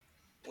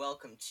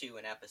welcome to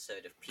an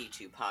episode of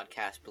P2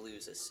 Podcast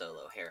Blues, a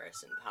Solo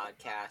Harrison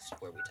podcast,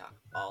 where we talk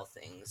all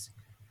things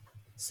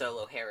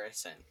Solo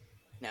Harrison.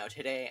 Now,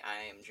 today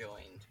I am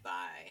joined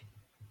by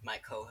my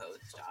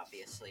co-host,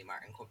 obviously,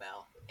 Martin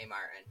Quibell. Hey,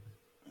 Martin.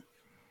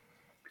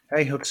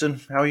 Hey, Hudson.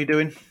 How are you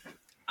doing?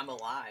 I'm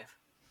alive.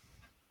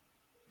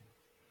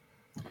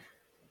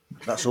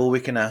 That's all we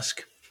can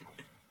ask.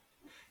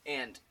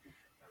 And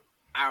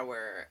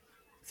our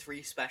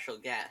three special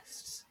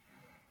guests.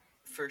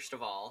 First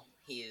of all,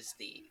 he is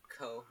the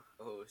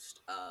co-host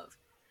of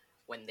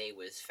When They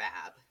Was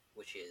Fab,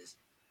 which is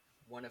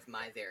one of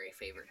my very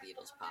favorite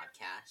Beatles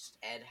podcasts.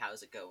 Ed,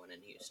 how's it going in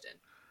Houston?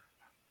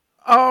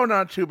 Oh,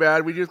 not too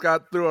bad. We just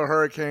got through a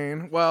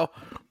hurricane. Well,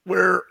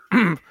 we're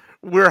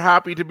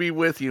happy to be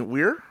with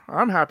you.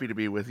 I'm happy to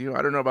be with you.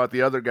 I don't know about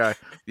the other guy,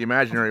 the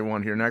imaginary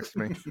one here next to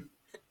me.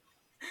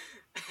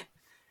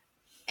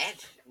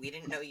 Ed, we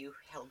didn't know you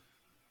held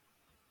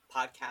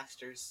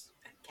podcasters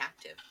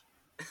captive.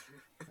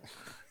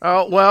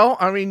 Well,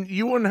 I mean,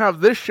 you wouldn't have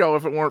this show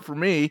if it weren't for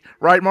me,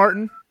 right,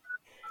 Martin?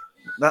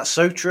 That's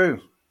so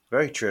true.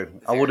 Very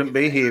true. I wouldn't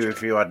be here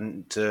if you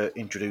hadn't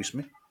introduced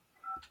me.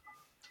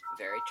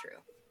 Very true.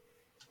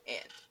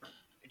 And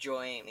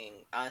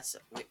joining us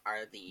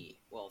are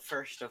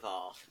first of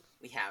all,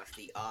 we have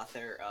the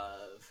author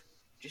of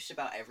just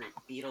about every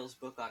Beatles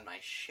book on my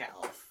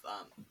shelf.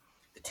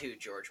 The two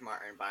George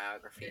Martin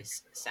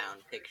biographies,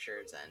 Sound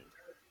Pictures,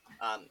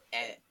 and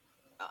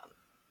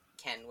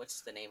Ken,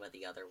 what's the name of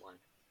the other one?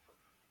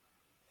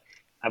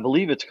 I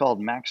believe it's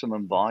called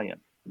Maximum Volume.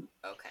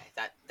 Okay,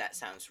 that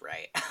sounds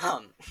right.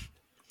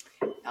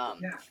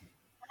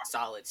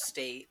 Solid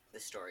State, The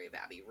Story of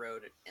Abbey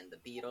Road and the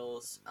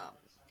Beatles,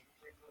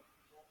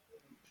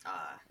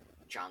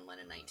 John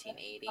Lennon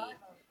 1980,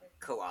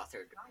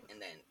 co-authored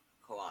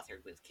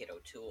with Kid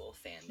O'Toole,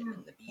 Fandom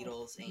and the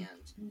Beatles,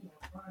 and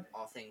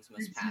All Things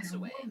Must Pass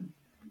Away,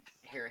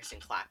 Harrison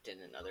Clapton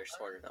and Other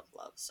Sorted of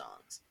Love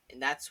Songs.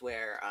 And that's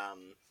where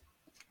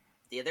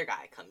the other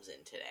guy comes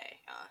in today.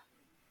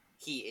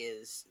 He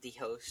is the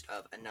host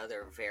of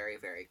another very,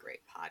 very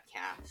great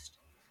podcast,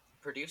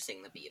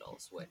 Producing the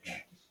Beatles, which,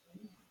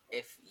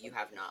 if you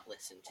have not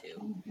listened to,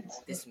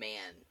 this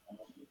man,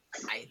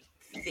 I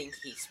think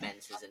he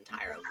spends his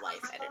entire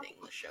life editing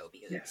the show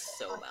because it's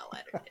so well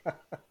edited.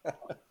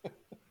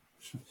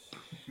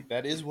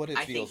 That is what it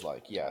feels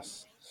like.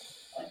 Yes.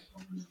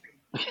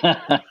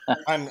 That's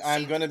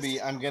I'm gonna be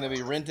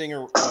renting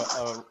a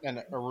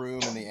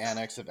room in the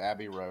annex of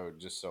Abbey Road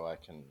just so I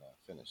can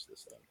finish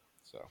this thing.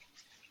 So,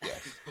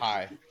 yes.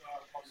 Hi.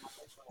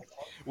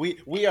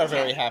 We are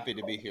very happy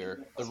to be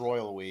here. The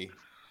royal we.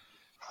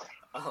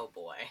 Oh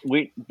boy.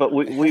 we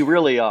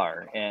really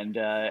are, and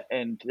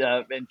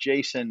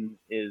Jason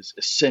is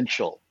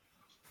essential.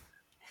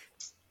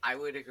 I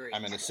would agree.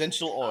 I'm an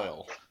essential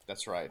oil.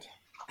 That's right.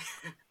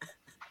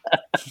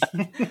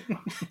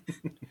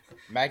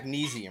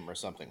 Magnesium or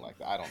something like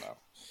that. I don't know.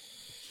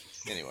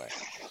 Anyway.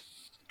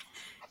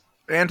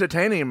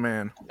 Entertaining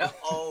man.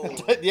 Oh.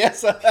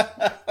 Yes.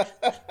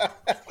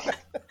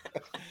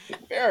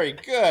 Very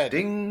good.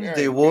 Ding. Very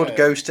the award good.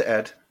 goes to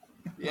Ed.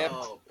 Yep.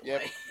 Oh,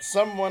 yep.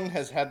 Someone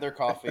has had their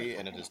coffee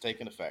and it has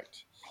taken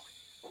effect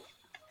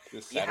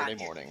this Saturday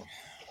Yeah. morning.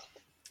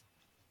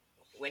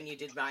 When you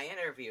did my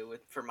interview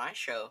for my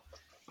show,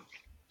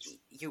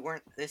 you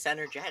weren't this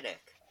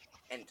energetic,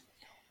 and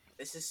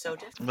this is so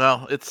different.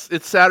 Well, it's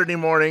Saturday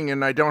morning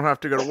and I don't have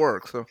to go to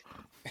work, so.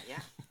 Yeah.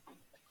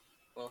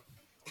 Well,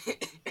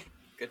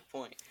 good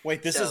point.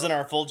 Wait, this isn't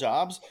our full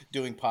jobs?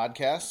 Doing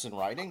podcasts and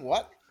writing?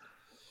 What?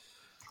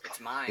 It's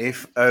mine.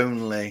 If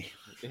only.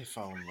 If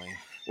only.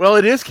 Well,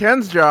 it is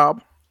Ken's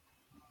job,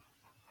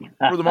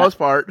 for the most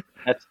part.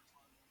 I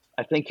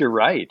think you're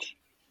right.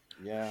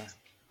 Yeah.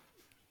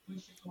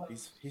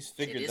 He's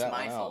figured it is that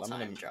my one out.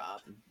 full-time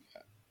job.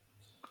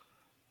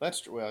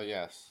 That's true. Well,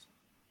 yes.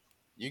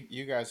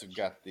 You guys have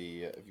got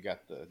the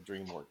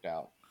dream worked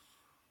out.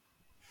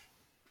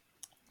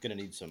 Gonna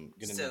need some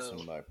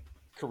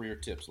career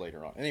tips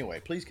later on.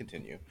 Anyway, please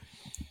continue.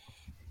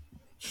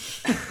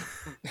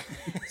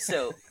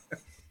 So,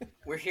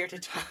 we're here to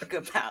talk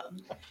about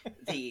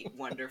the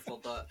wonderful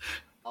book,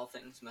 All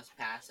Things Must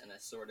Pass and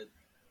Assorted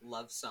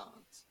Love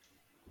Songs.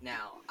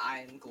 Now,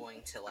 I'm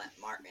going to let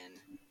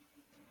Martin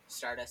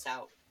start us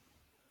out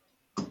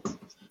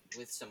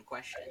with some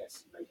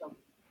questions.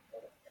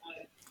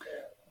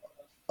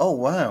 Oh,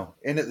 wow.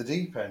 In at the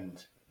deep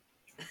end.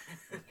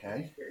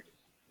 Okay.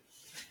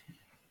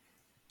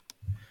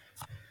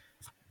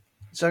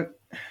 So,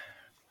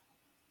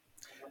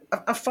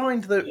 I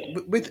find that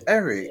with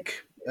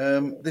Eric,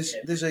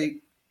 there's a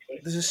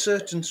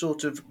certain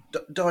sort of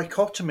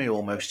dichotomy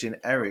almost in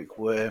Eric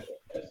where,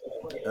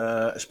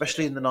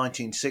 especially in the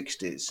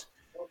 1960s,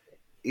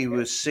 he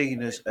was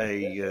seen as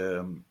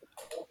a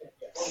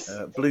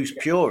blues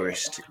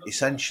purist,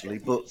 essentially.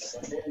 But,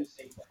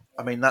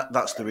 I mean,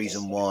 that's the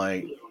reason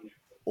why,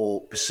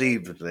 or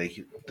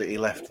perceivably, that he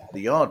left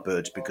the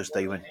Yardbirds, because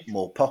they went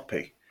more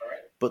poppy.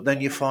 But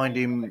then you find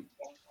him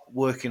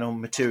working on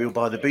material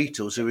by the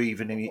Beatles, who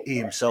even he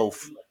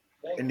himself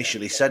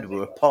initially said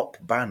were a pop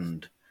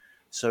band.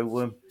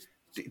 So,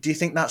 do you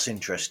think that's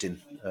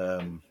interesting,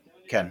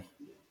 Ken?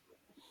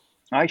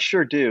 I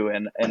sure do,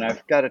 and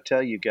I've got to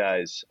tell you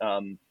guys,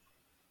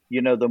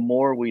 the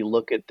more we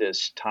look at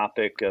this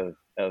topic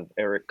of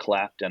Eric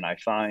Clapton, I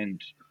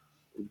find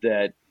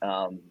that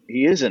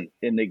he isn't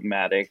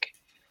enigmatic.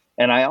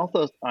 And I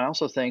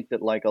also think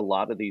that, like a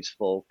lot of these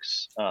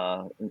folks,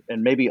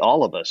 and maybe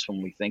all of us,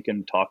 when we think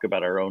and talk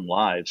about our own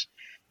lives,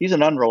 he's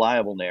an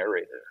unreliable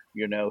narrator.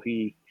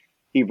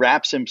 He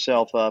wraps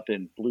himself up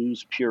in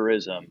blues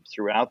purism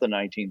throughout the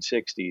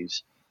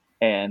 1960s,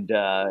 and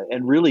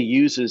really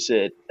uses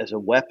it as a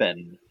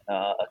weapon,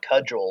 a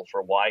cudgel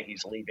for why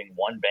he's leaving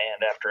one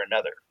band after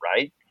another,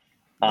 right?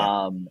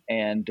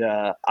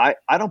 Yeah.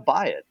 I don't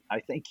buy it. I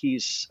think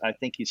he's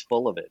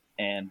full of it,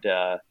 and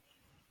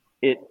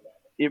it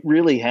it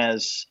really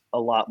has a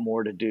lot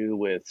more to do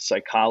with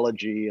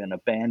psychology and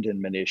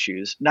abandonment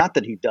issues. Not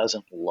that he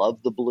doesn't love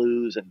the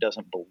blues and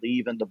doesn't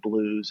believe in the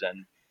blues,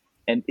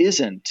 and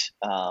isn't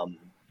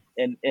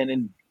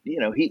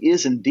he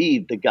is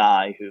indeed the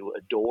guy who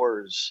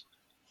adores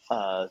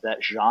that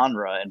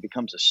genre and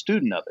becomes a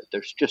student of it.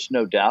 There's just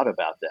no doubt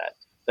about that.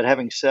 But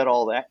having said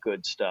all that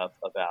good stuff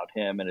about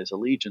him and his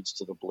allegiance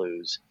to the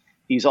blues,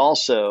 he's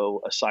also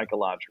a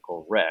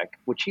psychological wreck,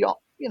 which he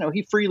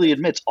freely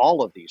admits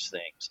all of these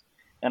things.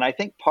 And I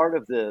think part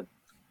of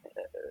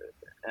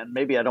and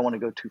maybe I don't want to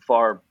go too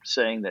far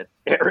saying that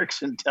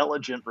Eric's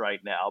intelligent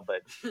right now,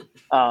 but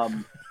I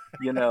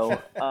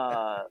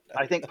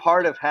think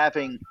part of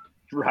having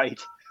right.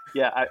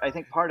 Yeah, I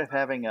think part of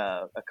having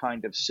a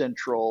kind of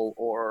central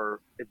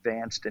or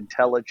advanced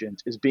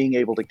intelligence is being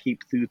able to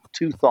keep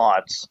two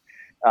thoughts,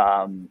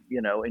 in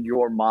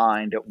your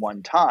mind at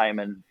one time,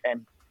 and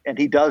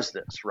he does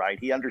this, right?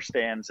 He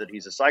understands that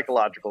he's a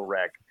psychological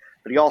wreck,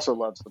 but he also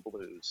loves the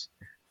blues,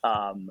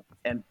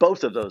 and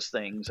both of those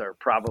things are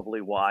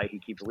probably why he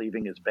keeps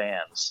leaving his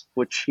bands,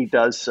 which he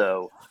does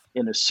so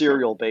in a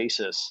serial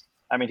basis.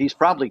 I mean, he's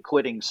probably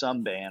quitting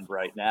some band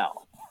right now.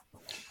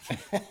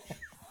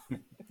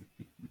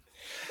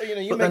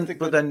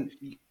 But then,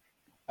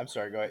 I'm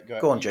sorry. Go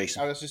ahead. Go on,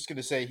 Jason. I was just going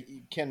to say,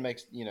 Ken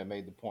made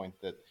the point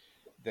that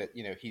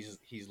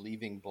he's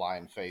leaving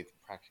Blind Faith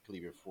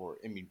practically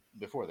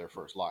before their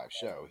first live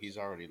show. He's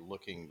already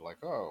looking like,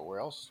 oh, where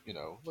else?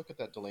 Look at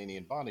that Delaney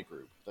and Bonnie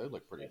group. They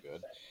look pretty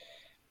good.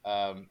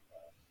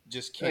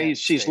 Just can't.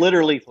 He's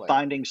literally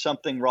finding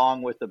something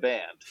wrong with the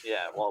band.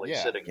 Yeah, while he's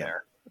sitting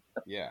there.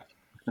 Yeah.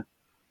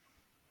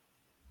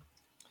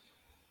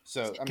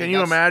 So can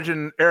you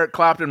imagine Eric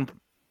Clapton?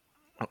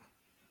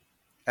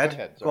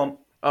 Ed, go on.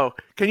 Oh,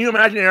 can you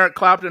imagine Eric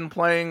Clapton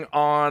playing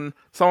on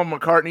some of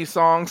McCartney's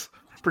songs,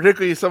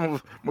 particularly some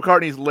of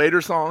McCartney's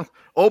later songs?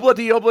 Obla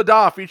Di Obla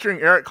Da featuring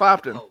Eric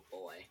Clapton. Oh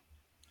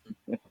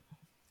boy.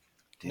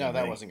 No,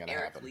 that wasn't going to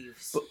happen.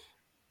 Leaves.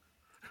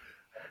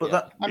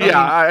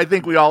 I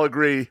think we all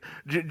agree.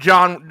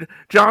 John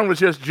was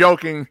just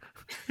joking.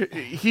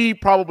 He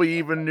probably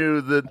even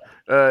knew that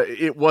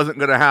it wasn't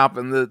going to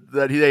happen.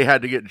 That they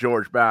had to get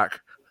George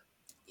back.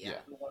 Yeah.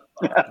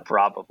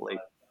 Probably.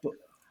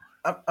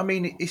 I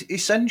mean,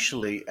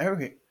 essentially,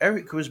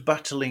 Eric was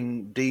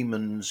battling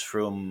demons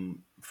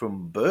from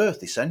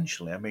birth.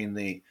 Essentially, I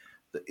mean,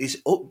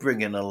 his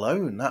upbringing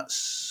alone,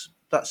 that's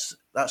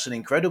an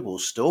incredible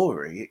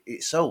story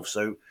itself.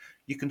 So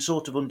you can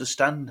sort of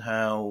understand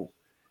how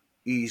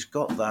he's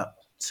got that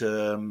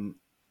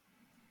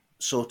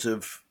sort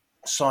of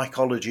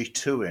psychology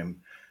to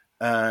him,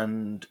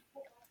 and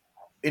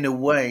in a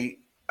way,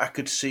 I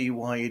could see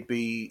why he'd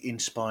be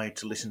inspired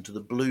to listen to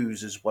the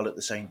blues as well at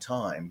the same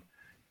time.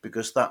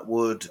 Because that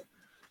would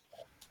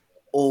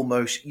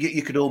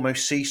you could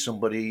almost see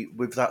somebody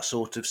with that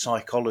sort of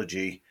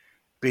psychology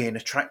being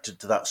attracted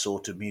to that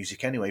sort of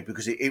music anyway,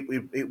 because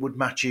it would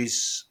match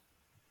his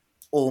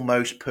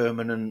almost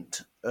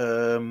permanent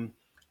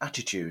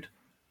attitude.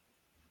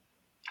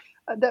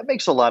 That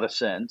makes a lot of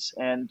sense.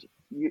 And,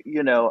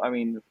 I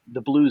mean,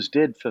 the blues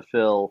did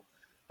fulfill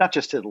not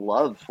just his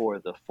love for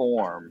the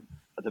form,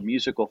 the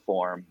musical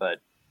form, but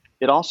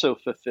it also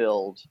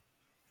fulfilled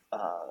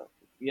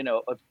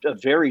a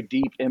very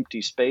deep, empty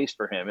space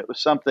for him. It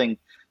was something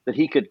that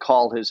he could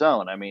call his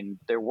own. I mean,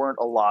 there weren't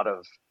a lot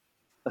of,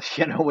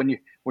 when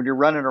you're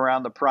running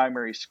around the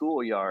primary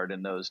schoolyard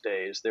in those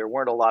days, there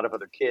weren't a lot of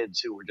other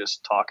kids who were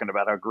just talking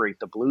about how great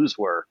the blues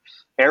were.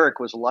 Eric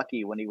was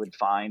lucky when he would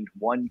find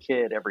one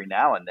kid every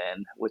now and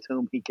then with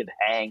whom he could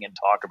hang and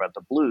talk about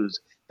the blues.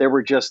 There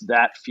were just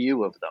that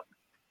few of them.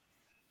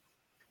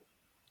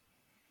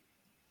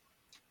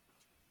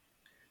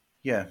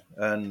 Yeah,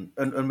 and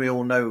we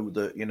all know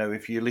that,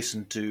 if you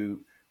listen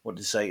to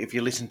if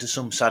you listen to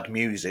some sad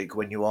music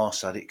when you are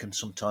sad, it can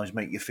sometimes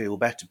make you feel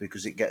better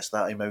because it gets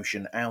that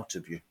emotion out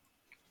of you,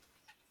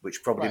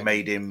 which probably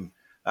made him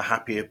a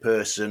happier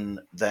person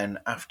than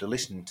after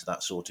listening to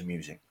that sort of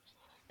music.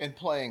 And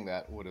playing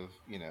that would have,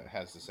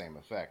 has the same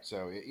effect.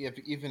 So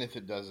even if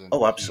it doesn't,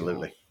 oh,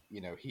 absolutely,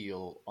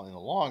 heal in the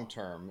long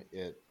term,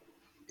 it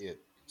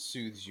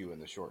soothes you in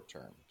the short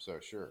term. So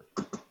sure.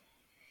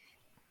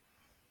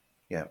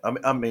 Yeah,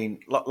 I mean,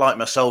 like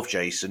myself,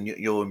 Jason,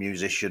 you're a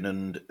musician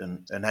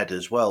and Ed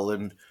as well,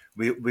 and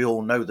we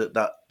all know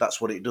that's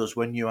what it does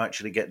when you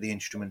actually get the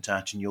instrument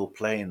out and you're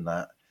playing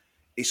that.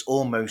 It's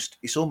almost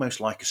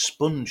like a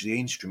sponge, the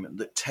instrument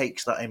that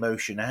takes that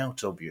emotion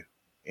out of you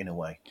in a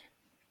way.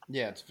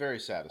 Yeah, it's very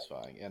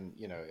satisfying, and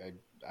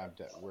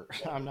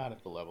I'm not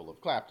at the level of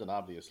Clapton,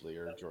 obviously,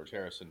 or George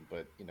Harrison,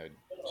 but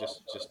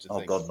just to Oh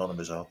think, God, none of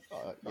us are.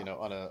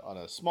 on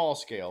a small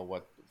scale,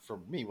 what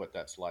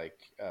that's like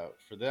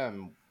for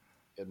them,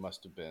 it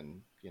must have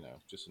been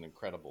just an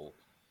incredible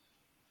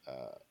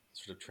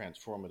sort of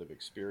transformative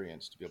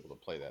experience to be able to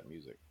play that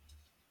music.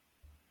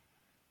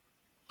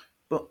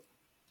 But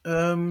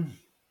um,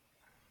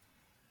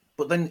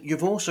 but then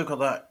you've also got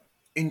that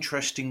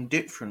interesting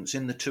difference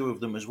in the two of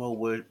them as well,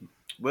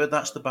 where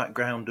that's the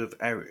background of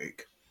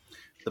Eric.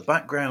 The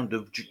background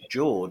of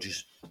George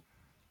is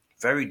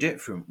very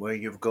different. Where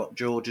you've got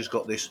George has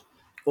got this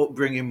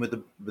upbringing with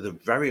a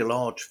very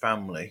large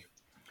family,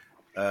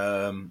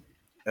 um,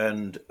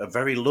 and a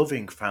very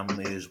loving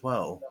family as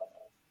well.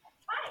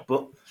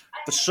 But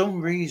for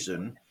some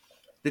reason,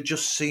 they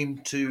just seem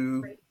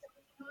to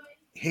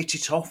hit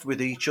it off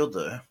with each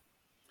other,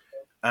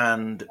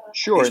 and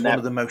Sure, it's and one that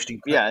of the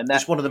yeah, and that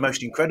it's one of the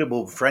most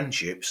incredible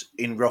friendships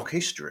in rock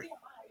history.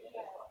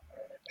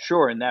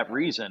 sure, and that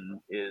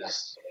reason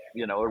is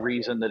a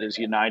reason that has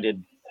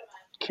united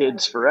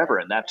kids forever,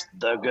 and that's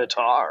the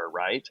guitar,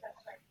 right?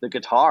 The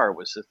guitar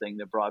was the thing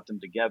that brought them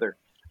together.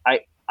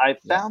 I Yeah.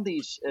 found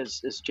these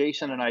as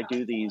Jason and I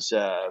do these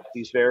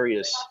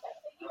various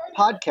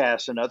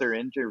podcasts and other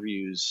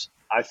interviews.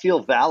 I feel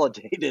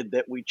validated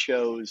that we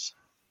chose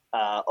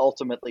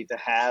ultimately to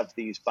have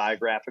these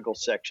biographical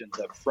sections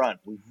up front.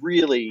 We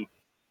really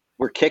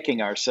were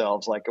kicking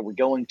ourselves like, are we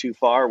going too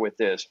far with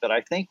this? But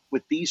I think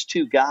with these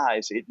two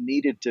guys, it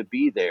needed to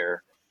be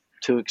there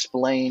to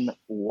explain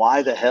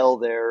why the hell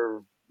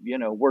they're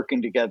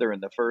working together in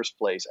the first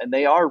place, and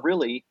they are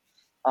really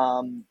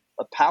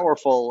a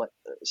powerful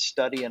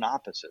study in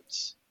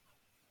opposites.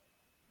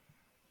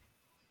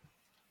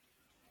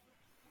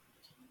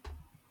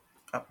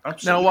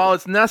 Now, while Absolutely.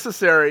 it's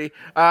necessary,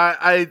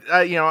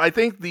 I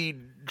think the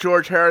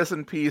George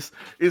Harrison piece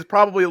is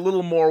probably a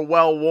little more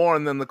well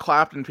worn than the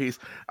Clapton piece.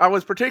 I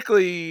was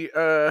particularly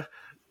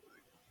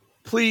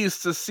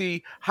pleased to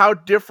see how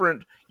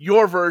different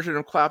your version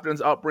of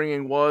Clapton's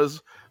upbringing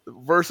was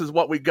versus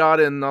what we got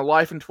in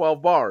Life in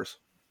 12 Bars.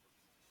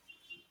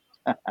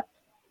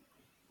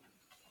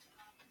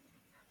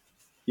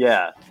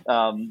 Yeah.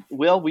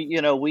 Well,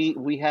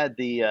 we had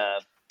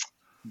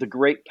the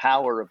great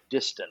power of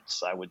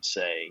distance. I would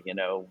say,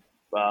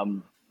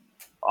 um,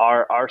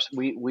 our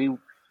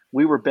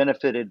we were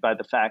benefited by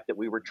the fact that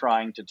we were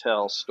trying to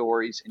tell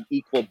stories in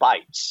equal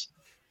bites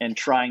and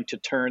trying to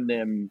turn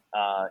them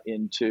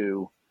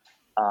into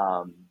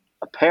um,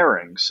 a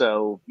pairing.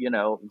 So,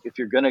 if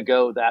you're going to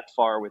go that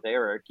far with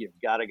Eric, you've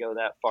got to go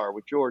that far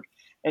with George.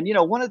 And,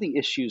 one of the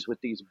issues with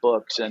these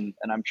books, and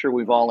I'm sure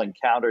we've all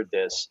encountered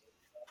this,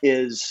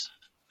 is,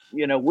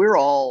 we're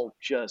all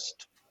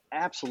just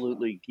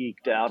absolutely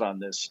geeked out on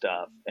this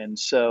stuff. And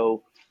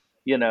so,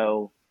 you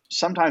know,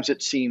 sometimes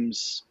it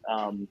seems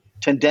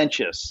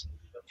tendentious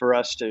for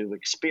us to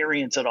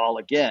experience it all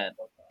again.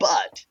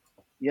 But,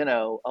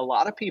 a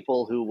lot of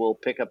people who will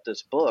pick up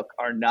this book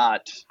are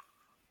not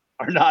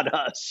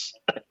us,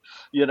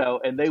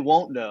 and they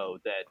won't know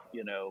that,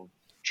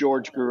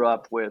 George grew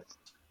up with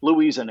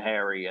Louise and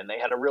Harry, and they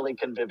had a really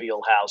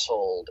convivial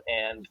household,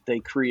 and they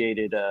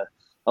created a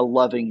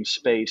loving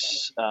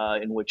space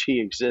in which he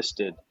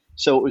existed.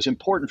 So it was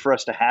important for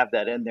us to have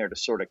that in there to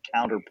sort of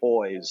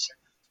counterpoise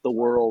the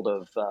world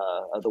of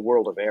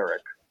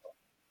Eric.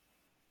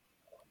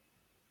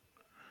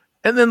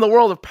 And then the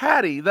world of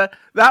Patty, that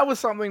was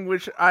something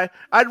which I'd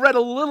read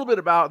a little bit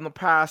about in the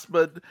past,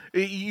 but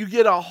you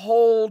get a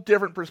whole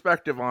different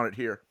perspective on it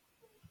here.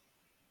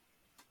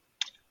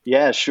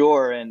 Yeah,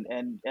 sure. And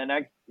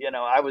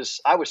I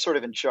was sort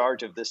of in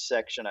charge of this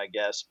section, I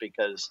guess,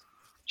 because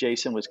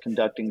Jason was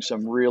conducting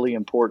some really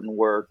important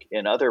work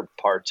in other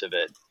parts of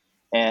it,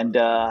 and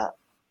I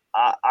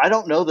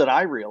don't know that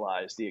I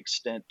realized the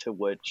extent to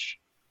which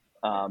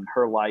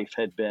her life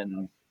had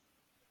been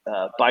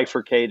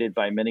bifurcated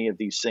by many of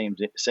these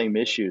same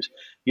issues.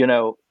 You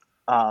know,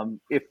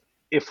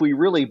 if we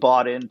really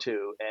bought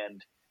into,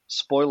 and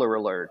spoiler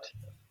alert,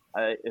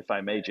 if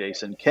I may,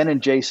 Jason, Ken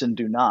and Jason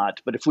do not,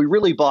 but if we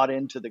really bought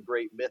into the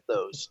great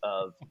mythos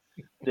of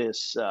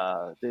this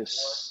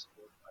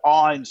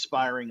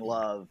awe-inspiring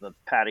love of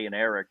Patty and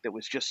Eric that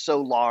was just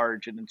so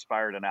large and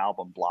inspired an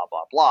album, blah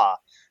blah blah,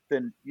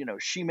 then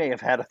she may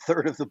have had a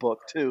third of the book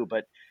too.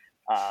 But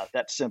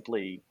that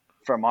simply,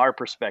 from our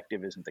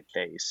perspective, isn't the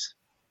case.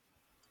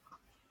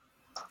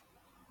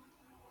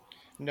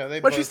 No, they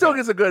But she both still have.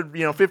 gets a good,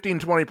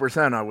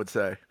 15-20%, I would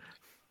say.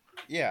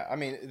 Yeah, I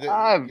mean, we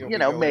go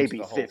into Maybe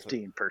the whole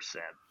 15%.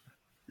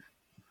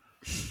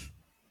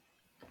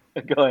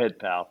 Go ahead,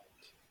 pal.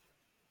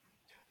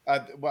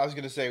 Well, I was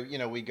going to say,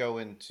 we go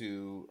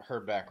into her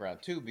background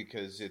too,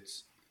 because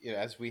it's,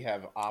 as we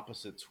have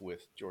opposites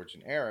with George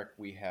and Eric,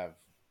 we have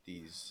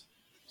these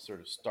sort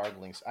of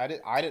startling. I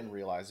didn't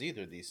realize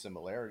either these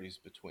similarities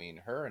between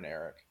her and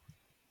Eric.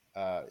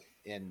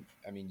 And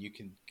I mean,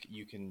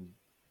 you can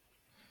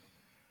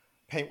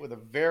paint with a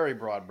very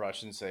broad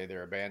brush and say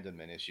they're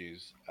abandonment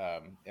issues.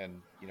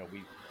 And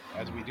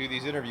as we do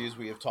these interviews,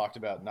 we have talked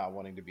about not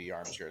wanting to be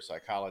armchair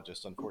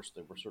psychologists.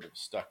 Unfortunately, we're sort of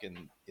stuck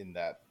in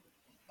that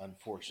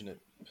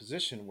unfortunate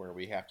position where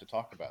we have to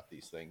talk about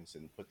these things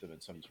and put them in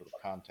some sort of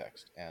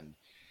context. And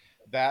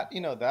that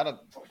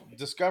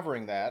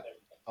discovering that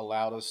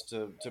allowed us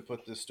to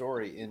put this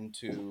story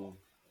into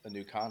a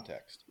new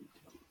context.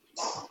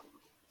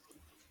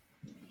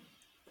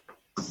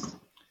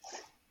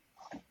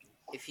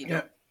 If you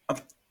don't,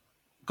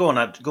 go on,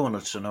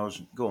 Hudson.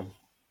 Go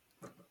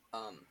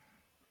on.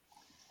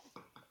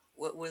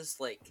 What was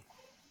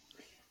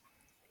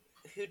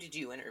who did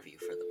you interview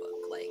for the book?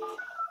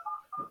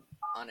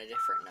 On a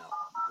different note,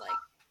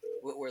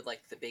 what were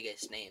the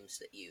biggest names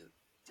that you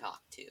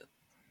talked to?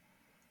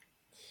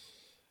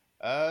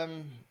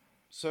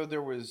 So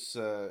there was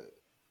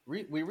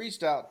we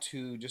reached out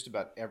to just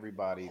about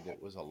everybody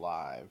that was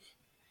alive,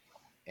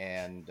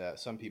 and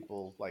some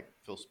people like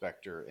Phil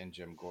Spector and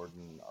Jim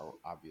Gordon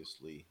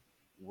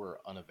were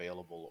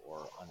unavailable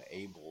or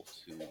unable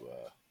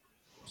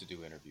to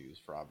do interviews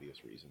for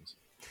obvious reasons.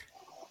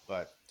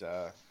 But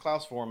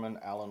Klaus Foreman,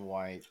 Alan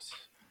White,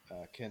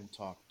 Ken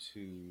talked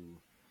to.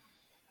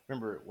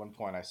 Remember at one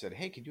point I said,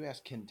 "Hey, could you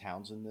ask Ken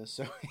Townsend this?"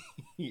 So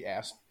he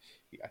asked.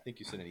 I think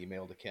you sent an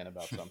email to Ken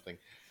about something.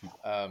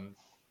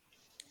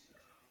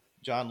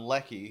 John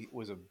Leckie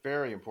was a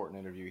very important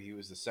interview. He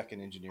was the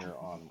second engineer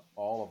on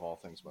All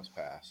Things Must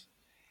Pass,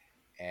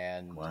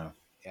 and wow.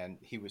 And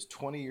he was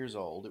 20 years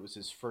old. It was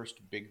his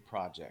first big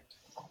project.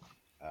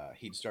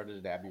 He'd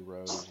started at Abbey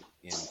Road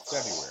in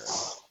February,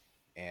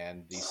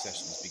 and these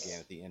sessions began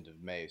at the end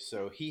of May.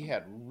 So he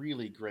had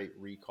really great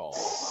recall,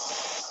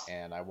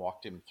 and I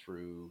walked him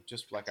through,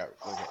 just like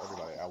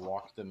everybody, I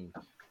walked them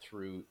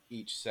through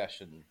each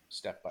session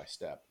step by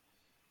step.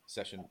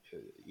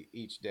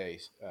 Each day,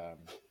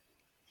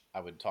 I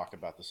would talk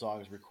about the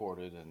songs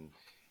recorded,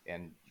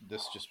 and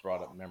this just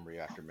brought up memory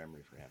after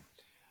memory for him.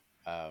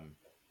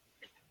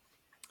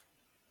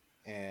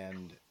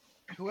 And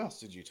who else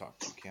did you talk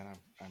to, Ken?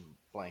 I'm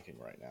blanking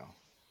right now.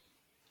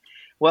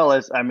 Well,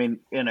 I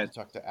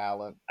talked to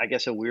Alan. I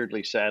guess a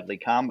weirdly, sadly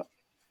common.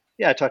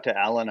 Yeah, I talked to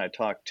Alan. I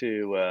talked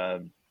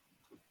to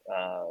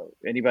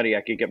anybody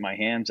I could get my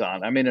hands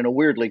on. I mean, in a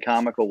weirdly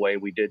comical way,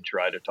 we did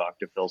try to talk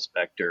to Phil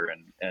Spector,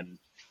 and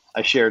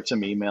I shared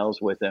some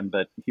emails with him,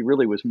 but he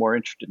really was more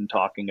interested in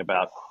talking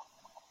about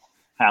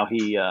how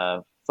he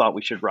thought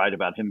we should write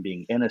about him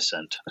being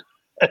innocent,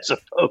 as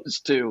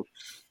opposed to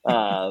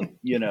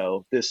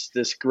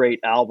this great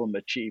album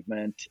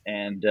achievement.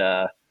 And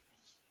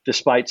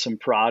despite some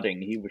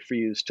prodding, he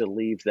refused to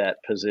leave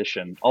that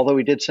position. Although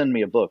he did send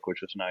me a book,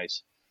 which was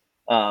nice,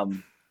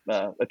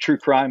 a true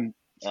crime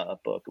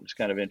book. It was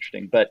kind of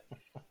interesting. But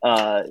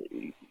I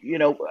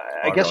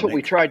guess what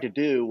we tried to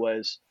do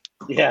was,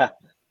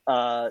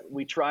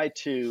 we tried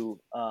to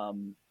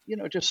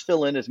just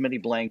fill in as many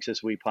blanks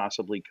as we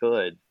possibly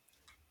could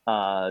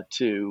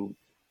to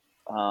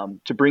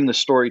bring the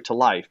story to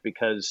life,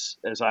 because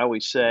as I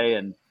always say,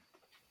 and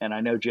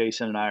I know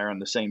Jason and I are on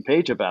the same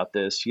page about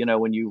this,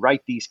 when you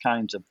write these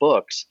kinds of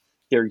books,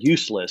 they're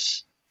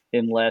useless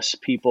unless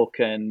people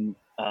can,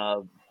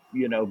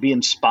 be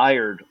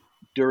inspired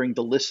during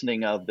the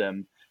listening of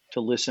them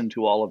to listen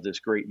to all of this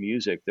great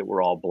music that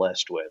we're all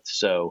blessed with.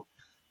 So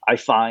I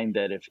find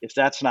that if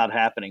that's not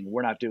happening,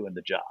 we're not doing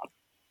the job.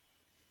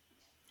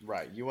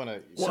 Right. You want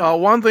to. Well,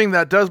 one thing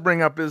that does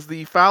bring up is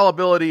the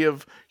fallibility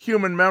of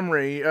human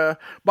memory.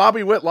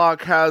 Bobby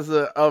Whitlock has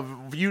a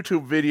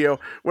YouTube video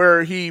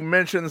where he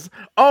mentions,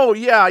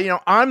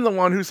 I'm the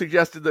one who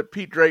suggested that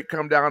Pete Drake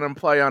come down and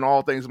play on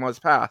All Things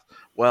Must Pass.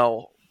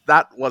 Well,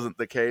 that wasn't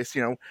the case.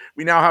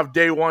 We now have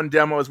day one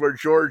demos where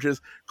George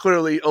is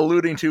clearly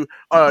alluding to,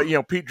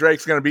 Pete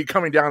Drake's going to be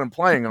coming down and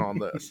playing on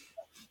this.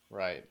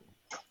 Right.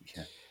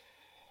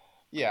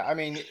 Yeah. I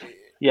mean.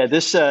 Yeah,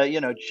 this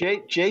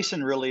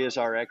Jason really is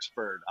our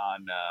expert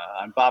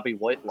on Bobby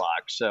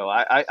Whitlock, so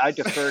I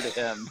defer to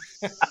him.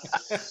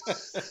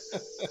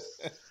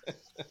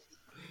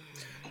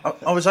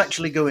 I was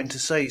actually going to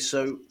say,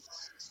 so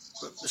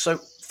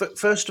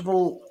first of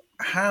all,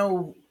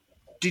 how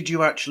did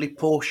you actually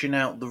portion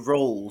out the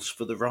roles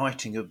for the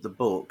writing of the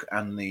book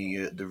and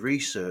the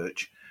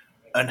research,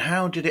 and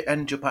how did it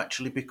end up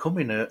actually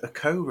becoming a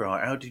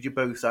co-write? How did you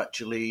both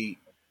actually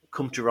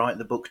come to write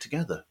the book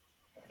together?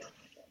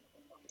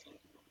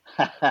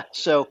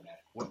 So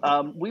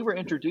we were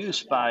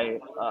introduced by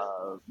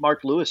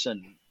Mark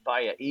Lewison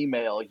via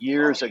email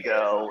years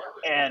ago,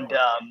 and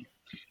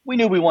we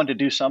knew we wanted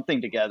to do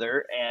something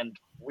together, and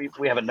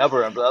we have a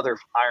number of other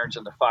irons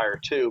in the fire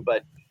too,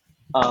 but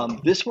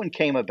this one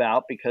came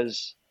about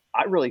because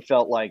I really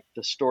felt like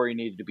the story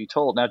needed to be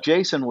told. Now,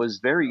 Jason was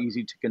very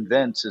easy to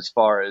convince as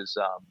far as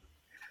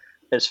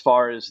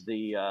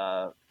the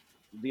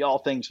All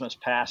Things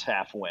Must Pass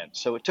half went,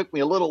 so it took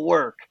me a little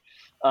work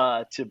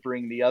to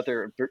bring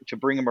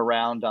him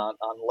around on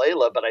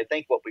Layla. But I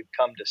think what we've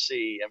come to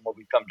see and what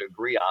we've come to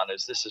agree on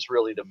is this is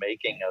really the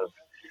making of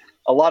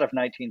a lot of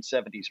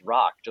 1970s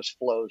rock. Just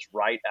flows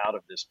right out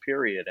of this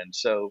period, and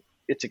so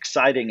it's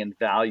exciting and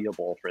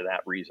valuable for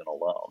that reason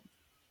alone.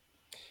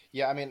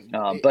 Yeah, I mean,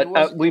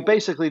 we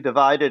basically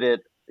divided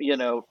it.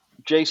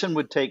 Jason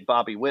would take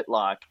Bobby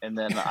Whitlock, and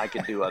then I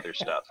could do other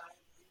stuff.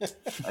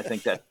 I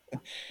think that,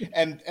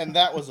 and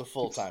that was a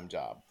full-time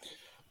job.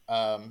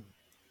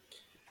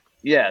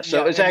 Yeah,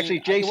 so it's actually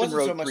Jason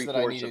wrote so much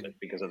 3/4 of it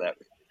because of that.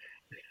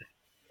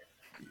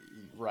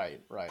 Right.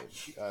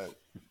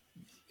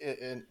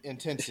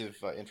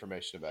 Intensive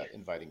information about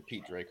inviting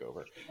Pete Drake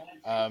over.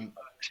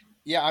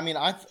 Yeah, I mean,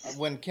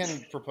 when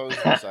Ken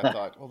proposed this, I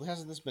thought, well,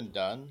 hasn't this been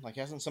done? Like,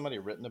 hasn't somebody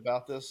written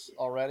about this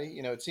already?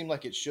 It seemed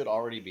like it should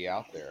already be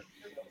out there.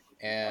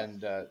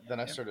 And then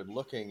I started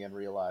looking and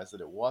realized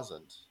that it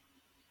wasn't.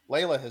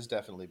 Layla has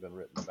definitely been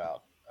written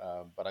about,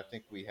 but I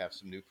think we have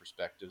some new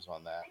perspectives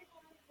on that.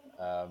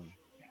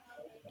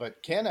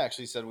 But Ken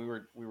actually said we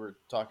were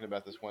talking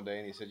about this one day,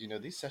 and he said,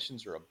 these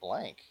sessions are a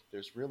blank.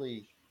 There's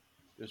kind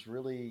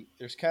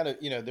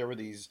of, there were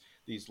these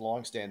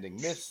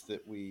long-standing myths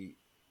that we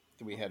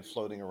had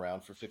floating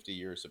around for 50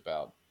 years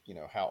about,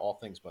 how All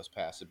Things Must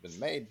Pass had been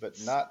made,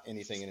 but not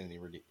anything in any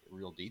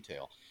real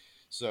detail.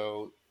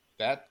 So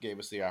that gave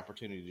us the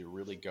opportunity to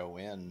really go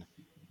in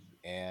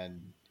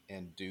and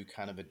do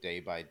kind of a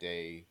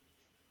day-by-day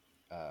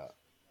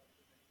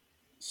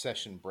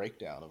session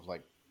breakdown of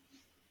like,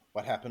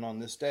 what happened on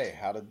this day?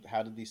 How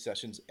did these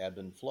sessions ebb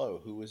and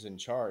flow? Who was in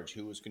charge?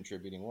 Who was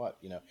contributing what?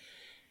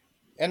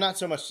 And not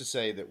so much to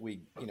say that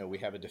we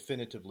have a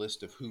definitive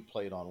list of who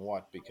played on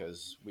what,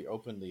 because we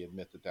openly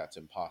admit that that's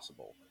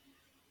impossible.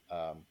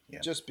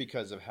 Just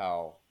because of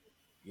how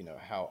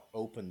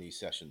open these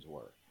sessions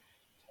were.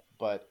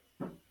 But,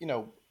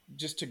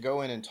 just to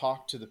go in and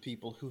talk to the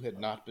people who had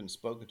not been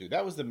spoken to.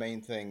 That was the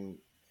main thing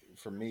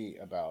for me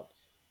about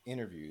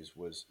interviews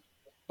was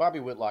Bobby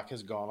Whitlock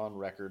has gone on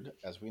record,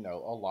 as we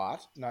know, a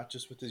lot, not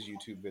just with his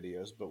YouTube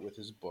videos, but with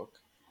his book.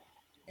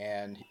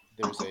 And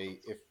there's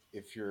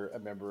if you're a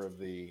member of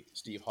the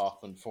Steve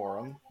Hoffman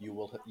Forum, you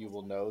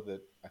will know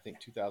that I think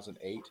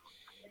 2008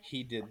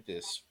 he did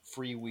this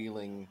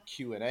freewheeling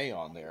Q&A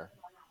on there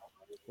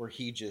where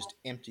he just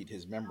emptied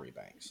his memory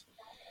banks.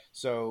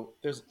 So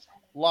there's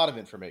a lot of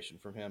information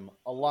from him,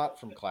 a lot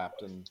from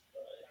Clapton,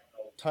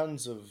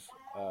 tons of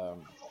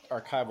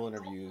archival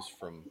interviews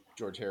from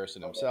George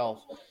Harrison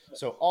himself.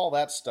 So all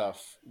that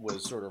stuff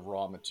was sort of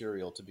raw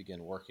material to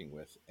begin working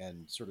with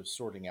and sort of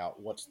sorting out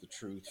what's the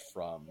truth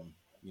from,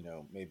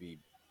 maybe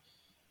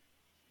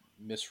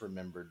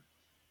misremembered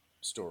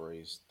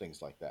stories,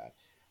 things like that.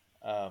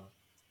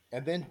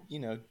 And then,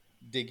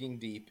 digging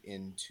deep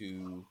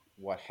into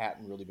what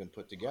hadn't really been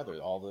put together,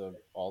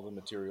 all the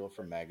material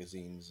from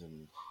magazines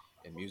and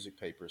music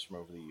papers from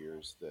over the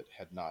years that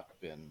had not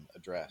been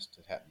addressed,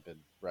 that hadn't been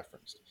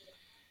referenced.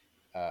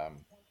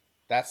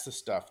 That's the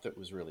stuff that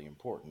was really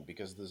important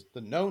because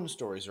the known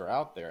stories are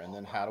out there. And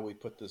then how do we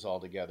put this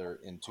all together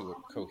into a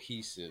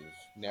cohesive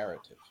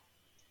narrative?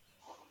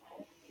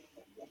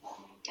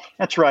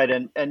 That's right.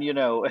 And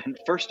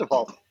first of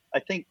all,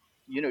 I think,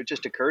 it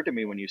just occurred to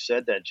me when you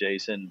said that,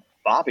 Jason,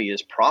 Bobby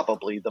is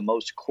probably the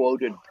most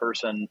quoted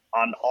person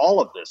on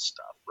all of this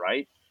stuff,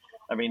 right?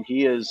 I mean,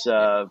 he is,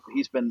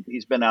 he's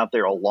been out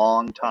there a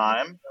long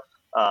time,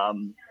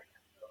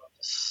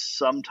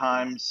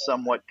 sometimes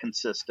somewhat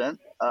consistent,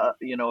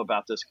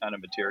 about this kind of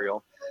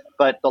material.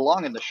 But the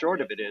long and the short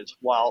of it is,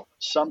 while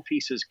some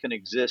pieces can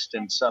exist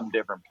in some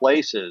different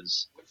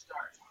places,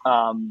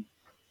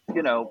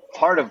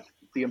 part of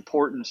the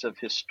importance of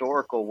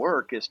historical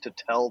work is to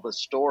tell the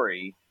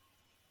story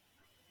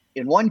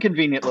in one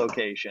convenient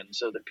location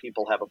so that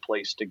people have a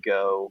place to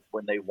go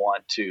when they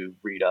want to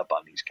read up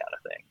on these kind of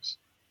things.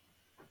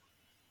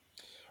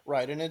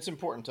 Right. And it's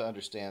important to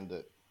understand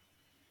that,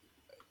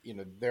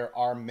 there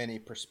are many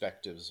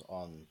perspectives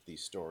on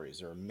these stories.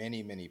 There are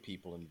many, many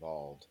people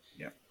involved.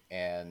 Yeah.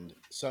 And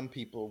some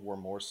people were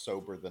more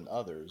sober than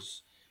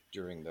others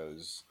during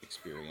those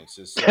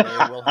experiences. So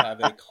they will have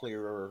a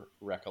clearer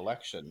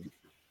recollection,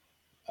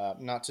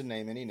 not to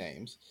name any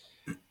names.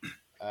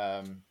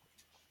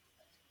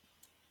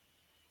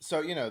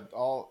 So,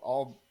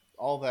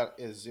 all that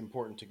is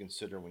important to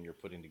consider when you're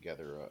putting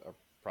together a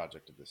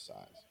project of this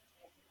size.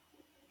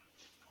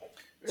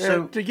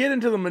 So to get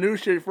into the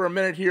minutiae for a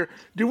minute here,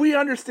 do we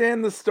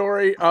understand the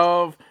story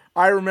of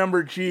I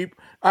Remember Jeep?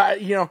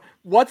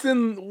 What's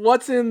in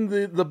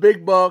the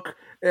big book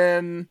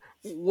and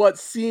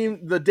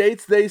the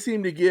dates they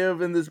seem to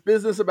give in this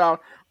business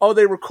about,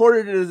 they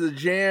recorded it as a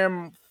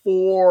jam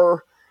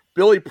for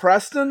Billy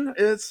Preston.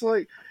 It's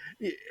like,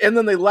 and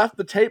then they left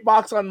the tape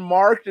box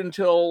unmarked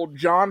until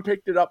John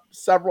picked it up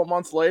several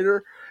months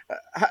later.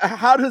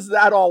 How does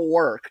that all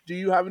work? Do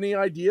you have any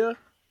idea?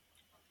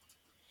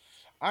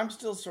 I'm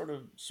still sort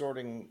of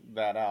sorting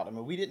that out. I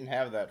mean, we didn't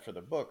have that for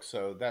the book,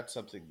 so that's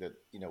something that,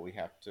 we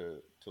have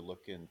to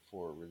look in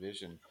for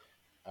revision.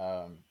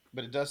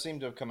 But it does seem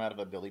to have come out of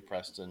a Billy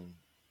Preston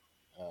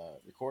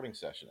recording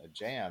session, a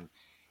jam.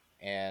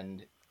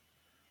 and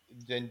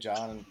then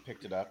John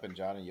picked it up, and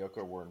John and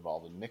Yoko were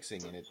involved in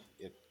mixing, and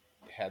it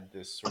had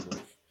this sort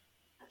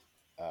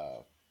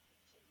of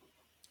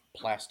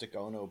Plastic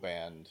Ono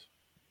Band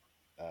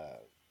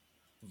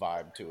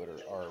vibe to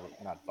it, or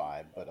not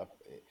vibe, but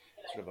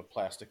sort of a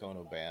Plastic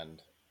Ono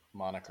Band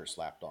moniker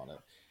slapped on it.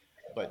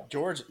 But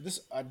George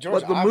But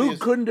the Moog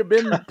couldn't have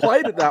been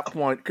played at that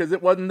point because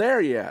it wasn't there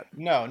yet.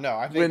 No,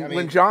 I think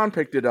when John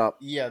picked it up.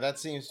 Yeah, that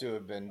seems to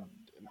have been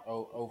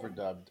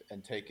overdubbed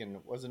and taken.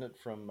 Wasn't it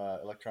from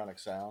Electronic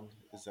Sound?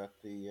 Is that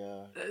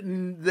the?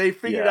 They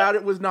figured out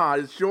it was not.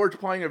 It's George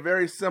playing a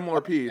very similar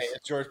piece.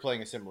 It's George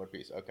playing a similar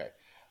piece. Okay.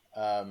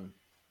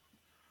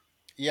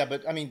 Yeah,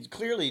 but I mean,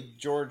 clearly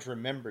George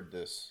remembered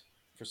this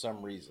for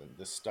some reason.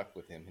 This stuck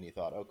with him, and he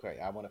thought, okay,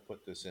 I want to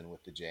put this in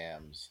with the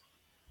jams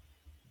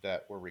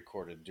that were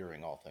recorded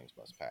during All Things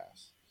Must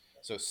Pass.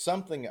 So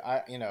something,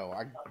 I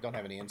don't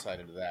have any insight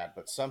into that,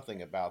 but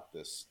something about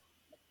this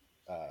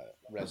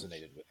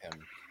resonated with him,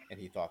 and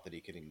he thought that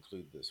he could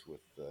include this with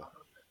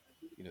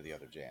the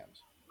other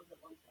jams.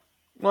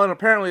 Well, and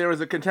apparently there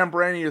was a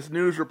contemporaneous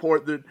news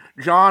report that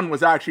John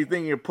was actually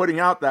thinking of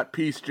putting out that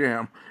Peace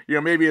Jam,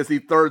 maybe as the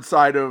third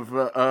side of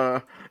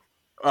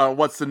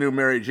What's the New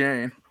Mary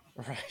Jane.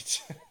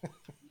 Right.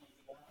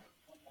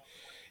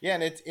 Yeah,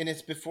 and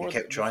it's before he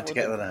kept trying to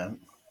get that out.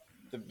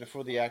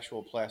 Before the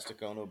actual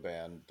Plastic Ono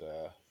Band,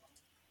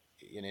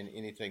 in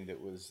anything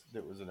that was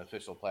an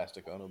official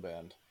Plastic Ono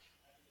Band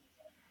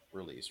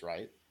release,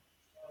 right?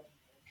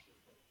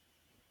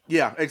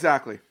 Yeah,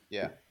 exactly.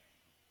 Yeah.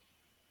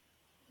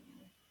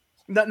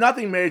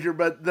 Nothing major,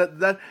 but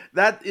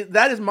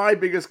that is my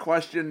biggest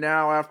question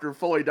now after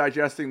fully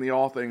digesting the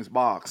All Things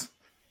box.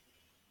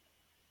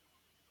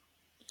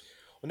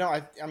 Well, no,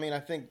 I mean, I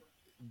think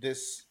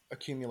this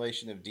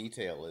accumulation of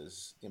detail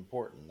is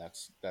important.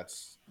 That's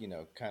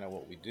kind of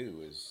what we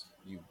do is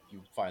you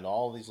find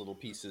all these little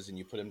pieces and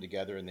you put them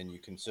together, and then you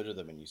consider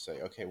them and you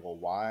say, okay, well,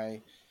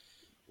 why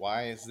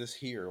is this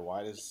here?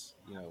 Why does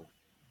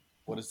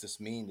what does this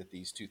mean that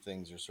these two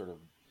things are sort of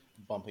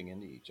bumping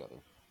into each other?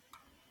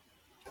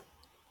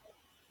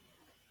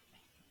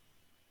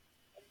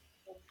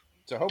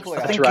 So hopefully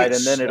that's right,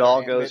 and then it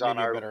all goes on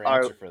our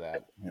answer for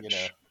that.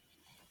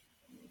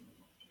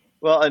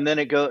 Well, and then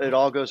it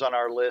all goes on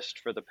our list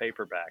for the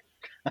paperback.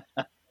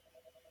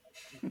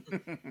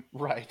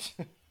 Right.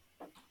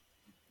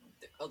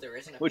 Oh, there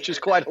isn't. Which is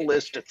quite a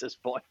list at this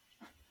point.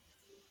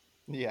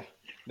 Yeah.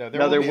 No,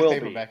 there will be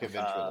a paperback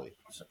eventually.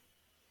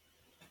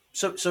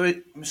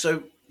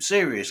 So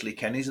seriously,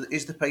 Ken,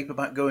 is the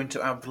paperback going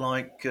to have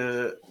like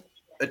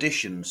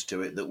additions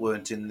to it that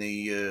weren't in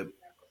the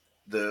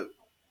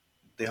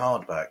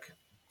hardback?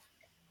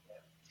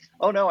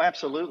 Oh no,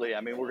 absolutely.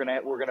 I mean, we're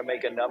gonna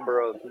make a number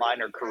of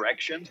minor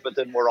corrections, but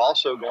then we're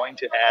also going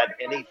to add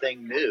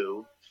anything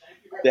new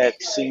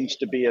that seems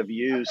to be of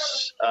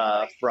use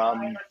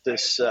from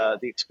this the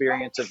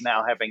experience of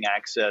now having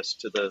access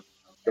to the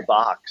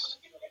box.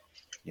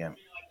 Yeah.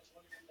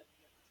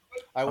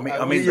 I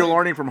mean, you're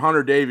learning from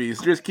Hunter Davies.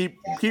 Just keep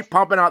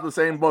pumping out the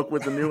same book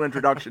with a new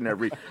introduction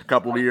every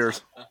couple of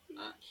years.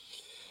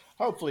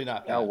 Hopefully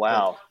not that. Oh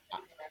wow.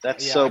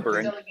 That's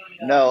sobering.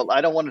 No, I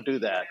don't want to do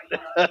that.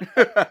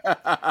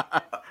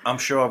 I'm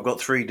sure I've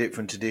got 3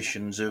 different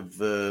editions of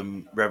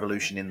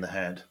Revolution in the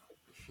Head.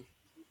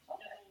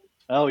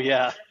 Oh,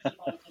 yeah.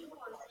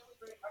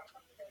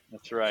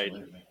 That's right.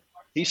 Absolutely.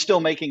 He's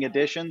still making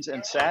editions,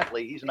 and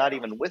sadly, he's not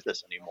even with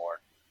us anymore.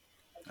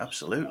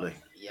 Absolutely.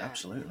 Yeah.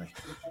 Absolutely.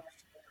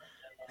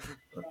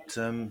 But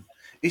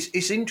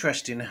it's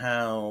interesting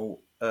how,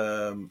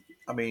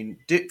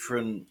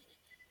 different...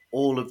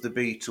 all of the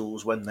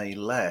Beatles, when they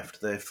left,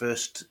 their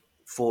first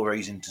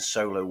forays into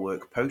solo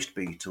work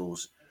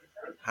post-Beatles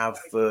have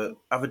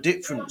a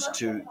difference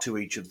to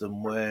each of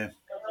them where,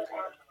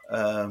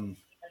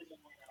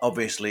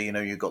 obviously,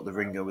 you've got the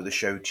Ringo with the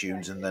show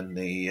tunes and then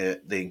the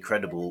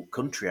incredible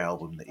country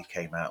album that he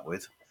came out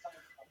with.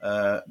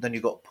 Then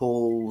you've got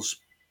Paul's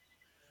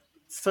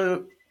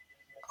for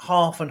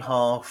half and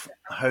half,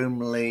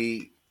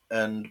 homely,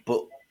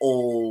 but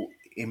all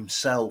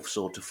himself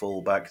sort of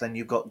fallback. Then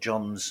you've got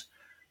John's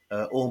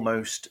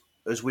almost,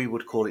 as we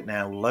would call it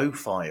now,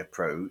 lo-fi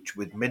approach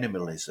with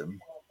minimalism,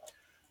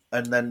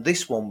 and then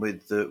this one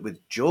with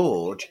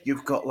George,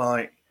 you've got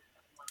like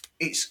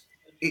it's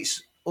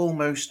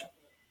almost.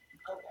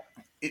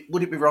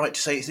 Would it be right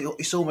to say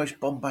it's almost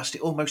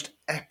bombastic, almost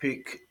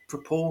epic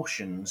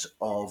proportions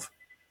of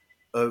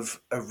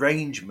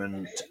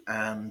arrangement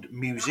and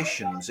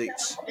musicians?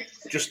 It's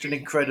just an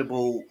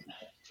incredible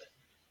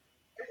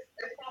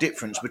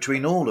difference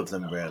between all of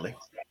them, really.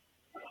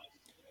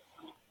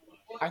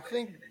 I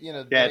think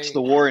it's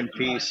the War and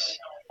Peace.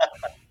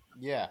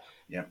 Yeah.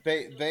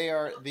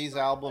 These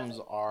albums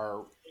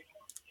are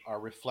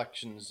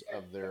reflections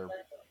of their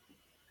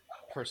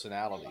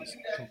personalities,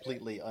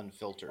 completely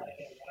unfiltered,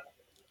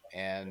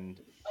 and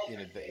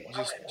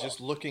just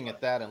looking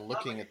at that and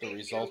looking at the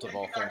result of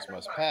All Things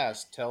Must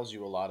Pass tells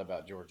you a lot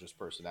about George's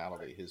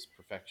personality, his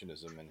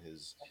perfectionism, and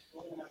his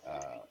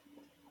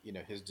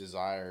his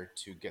desire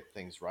to get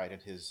things right,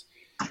 and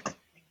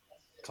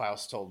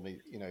Klaus told me,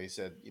 he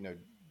said,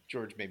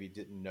 George maybe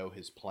didn't know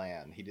his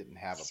plan. He didn't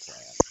have a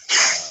plan.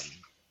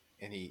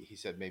 And he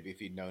said maybe if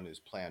he'd known his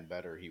plan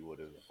better, he would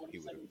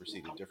have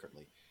proceeded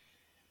differently.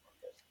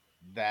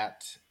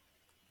 That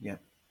Yeah.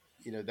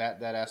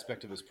 that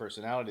aspect of his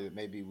personality that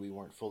maybe we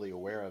weren't fully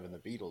aware of in the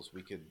Beatles,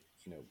 we could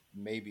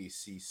maybe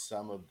see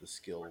some of the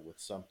skill with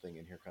something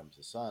in Here Comes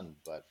the Sun,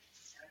 but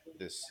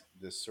this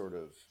sort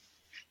of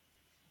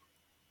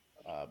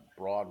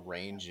broad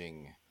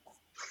ranging.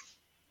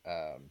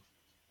 Um,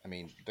 I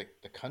mean,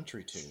 the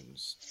country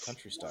tunes,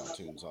 country style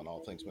tunes on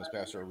All Things Must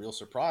Pass are a real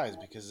surprise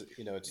because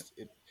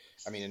it.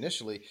 I mean,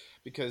 initially,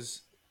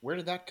 because where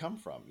did that come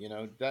from?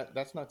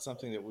 That's not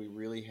something that we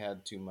really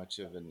had too much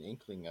of an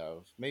inkling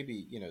of.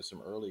 Maybe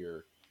some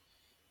earlier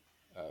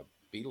uh,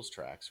 Beatles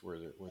tracks where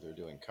they're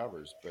doing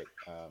covers, but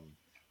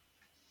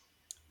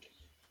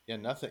yeah,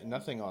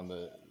 nothing on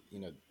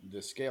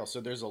the scale.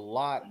 So there's a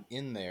lot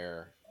in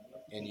there,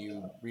 and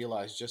you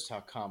realize just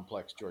how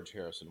complex George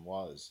Harrison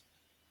was.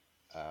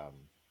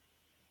 Um,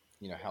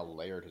 how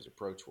layered his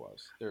approach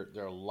was. There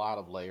are a lot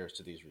of layers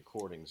to these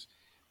recordings,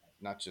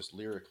 not just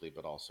lyrically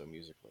but also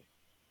musically.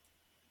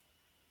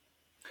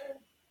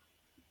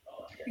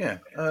 Yeah.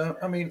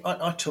 I mean,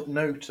 I took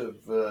note of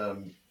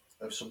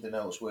something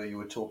else where you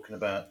were talking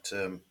about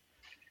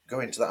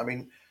going to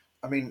that.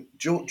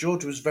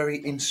 George was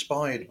very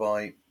inspired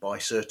by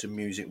certain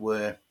music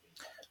where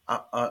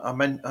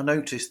I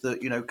noticed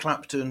that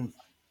Clapton,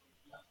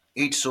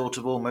 he'd sort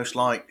of almost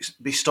like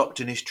be stopped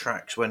in his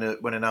tracks when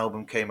an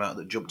album came out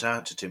that jumped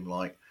out at him,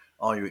 like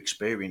 "Are You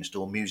Experienced?"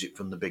 or music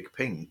from the Big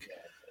Pink.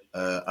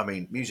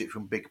 Music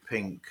from Big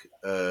Pink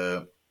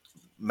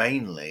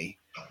mainly.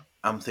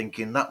 I'm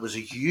thinking that was a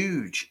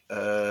huge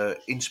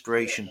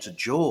inspiration to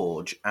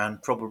George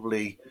and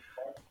probably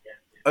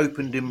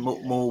opened him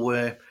up more.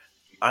 Where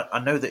I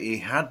know that he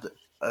had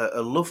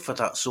a love for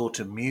that sort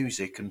of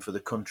music and for the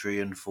country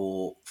and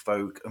for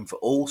folk and for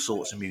all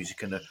sorts of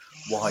music and a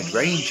wide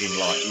ranging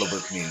like love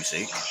of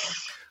music.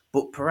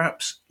 But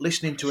perhaps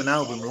listening to an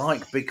album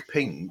like Big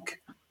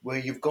Pink, where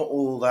you've got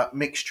all that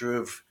mixture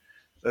of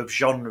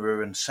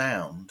genre and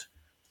sound,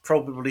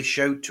 probably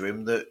showed to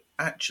him that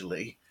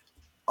actually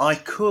I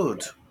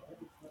could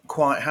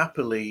quite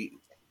happily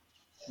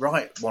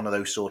write one of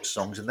those sort of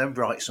songs and then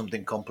write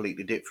something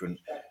completely different,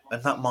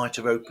 and that might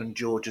have opened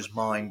George's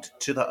mind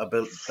to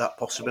that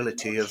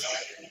possibility of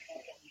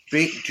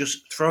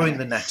just throwing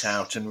the net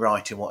out and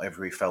writing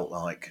whatever he felt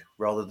like,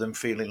 rather than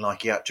feeling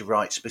like he had to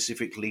write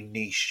specifically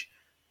niche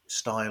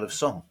style of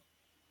song.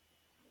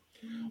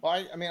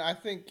 Well, I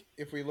think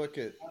if we look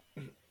at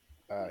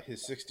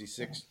his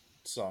 66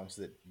 songs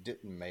that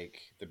didn't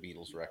make the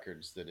Beatles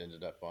records that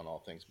ended up on All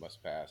Things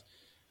Must Pass,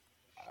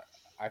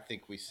 I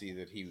think we see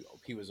that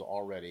he was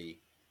already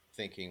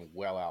thinking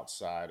well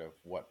outside of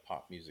what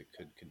pop music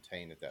could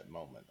contain at that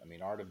moment. I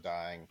mean, Art of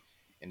Dying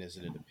and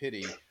Isn't It a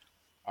Pity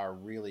are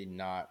really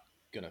not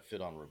going to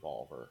fit on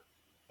Revolver.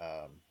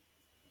 Um,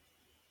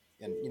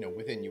 and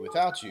Within You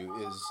Without You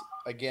is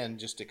again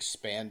just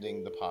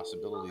expanding the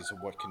possibilities of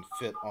what can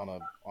fit on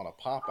a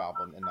pop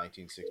album in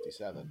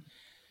 1967.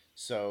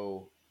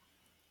 So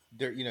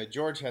there,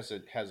 George has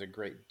a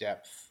great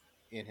depth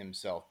in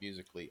himself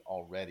musically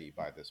already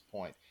by this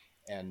point.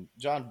 And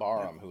John Yeah.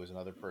 Barham, who was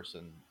another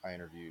person I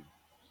interviewed,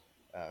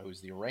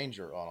 who's the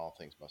arranger on All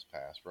Things Must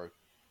Pass, wrote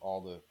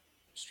all the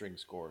string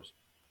scores,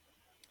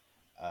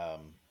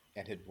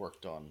 and had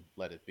worked on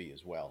Let It Be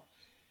as well.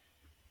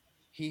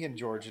 He and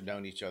George had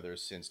known each other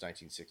since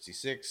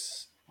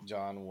 1966.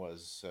 John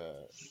was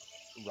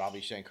Ravi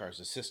Shankar's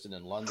assistant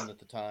in London at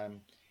the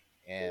time,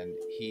 and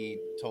he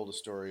told a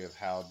story of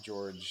how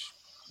George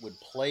would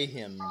play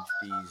him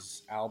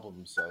these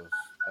albums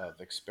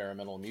of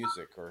experimental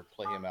music or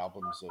play him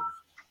albums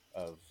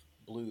of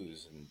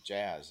blues and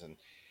jazz. And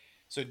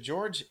so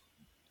George,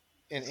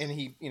 and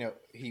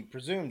he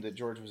presumed that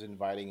George was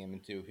inviting him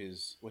into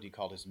his what he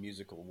called his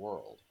musical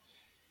world.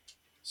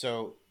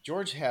 So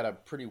George had a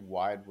pretty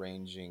wide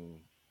ranging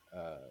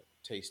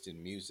taste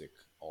in music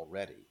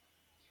already,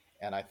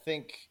 and I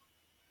think,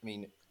 I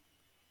mean,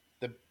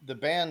 the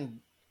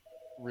band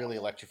really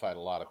electrified a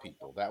lot of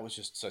people. That was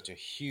just such a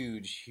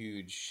huge,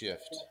 huge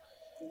shift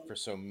for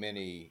so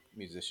many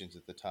musicians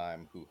at the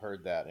time who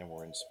heard that and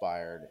were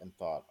inspired and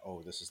thought,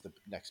 "Oh, this is the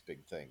next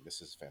big thing.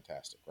 This is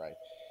fantastic, right?"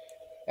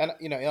 And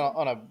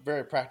on a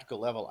very practical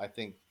level, I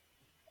think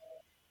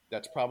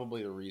that's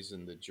probably the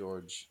reason that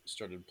George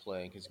started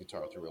playing his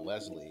guitar through a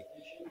Leslie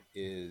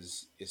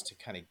is to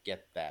kind of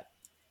get that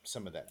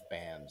some of that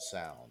band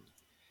sound.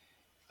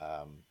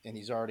 And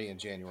he's already in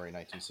January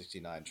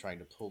 1969 trying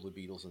to pull the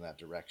Beatles in that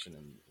direction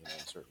in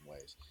certain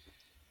ways.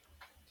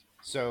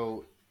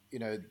 So you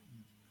know,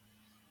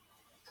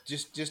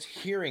 just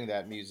hearing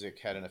that music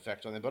had an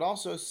effect on them, but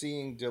also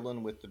seeing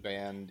Dylan with the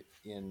band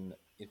in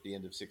at the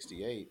end of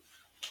 '68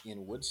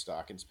 in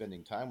Woodstock and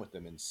spending time with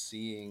them and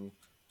seeing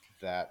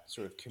that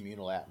sort of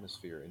communal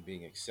atmosphere and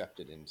being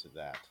accepted into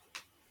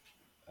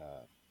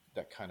uh,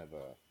 that kind of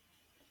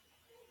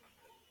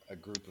a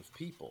group of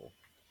people,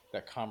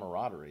 that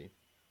camaraderie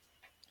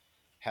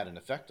had an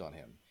effect on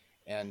him.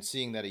 And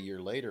seeing that a year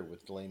later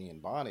with Delaney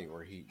and Bonnie,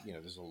 where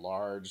there's a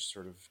large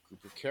sort of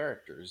group of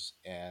characters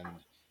and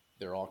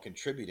they're all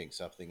contributing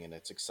something, and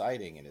it's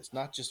exciting, and it's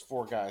not just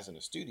four guys in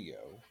a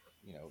studio,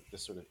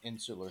 this sort of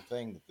insular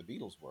thing that the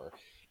Beatles were.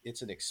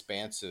 It's an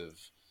expansive,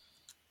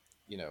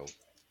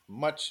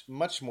 much,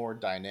 much more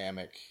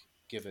dynamic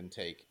give and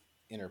take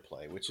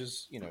interplay, which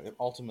is,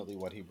 ultimately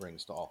what he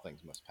brings to All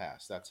Things Must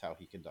Pass. That's how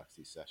he conducts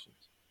these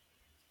sessions.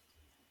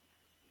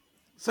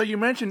 So you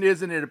mentioned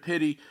 "Isn't It a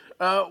Pity?"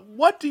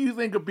 What do you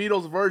think a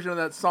Beatles version of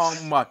that song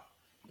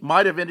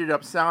might have ended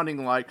up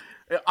sounding like?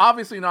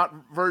 Obviously not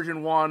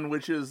version 1,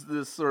 which is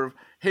this sort of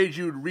Hey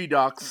Jude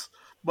redux,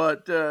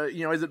 but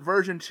is it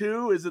version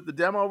 2? Is it the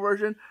demo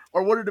version,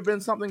 or would it have been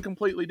something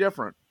completely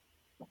different?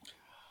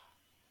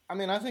 I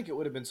mean, I think it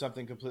would have been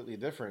something completely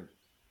different,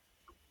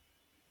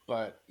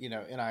 but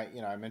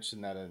I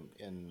mentioned that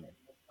in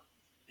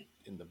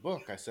the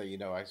book. I say,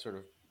 I sort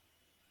of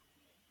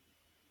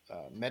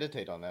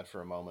meditate on that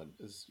for a moment.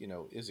 Is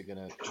it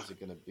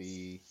gonna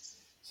be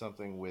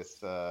something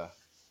with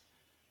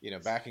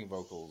backing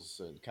vocals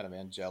and kind of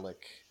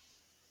angelic,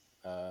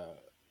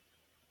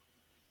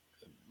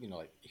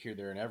 like Here,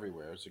 There, and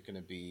Everywhere? Is it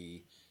going to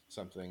be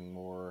something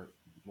more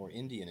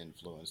Indian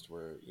influenced,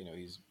 where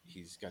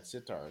he's got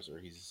sitars, or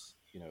is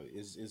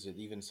it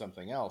even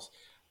something else?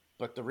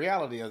 But the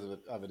reality of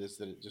it is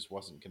that it just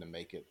wasn't going to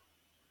make it.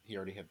 He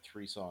already had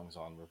 3 songs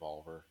on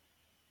Revolver.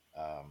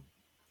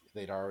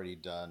 They'd already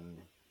done,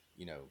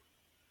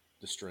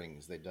 the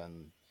strings. They'd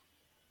done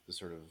the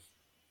sort of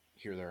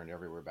Here, There, and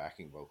Everywhere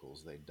backing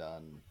vocals. They'd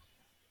done,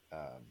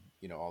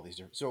 all these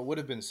different. So it would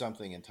have been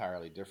something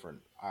entirely different.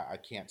 I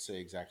can't say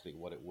exactly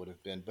what it would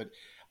have been, but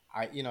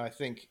I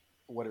think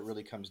what it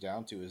really comes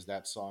down to is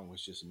that song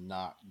was just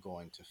not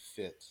going to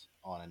fit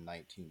on a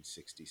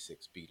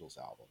 1966 Beatles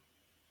album.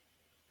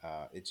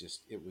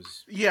 It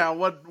was. Yeah.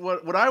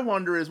 What I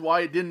wonder is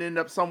why it didn't end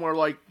up somewhere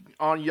like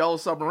on Yellow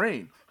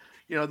Submarine.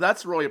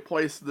 That's really a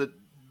place that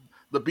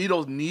the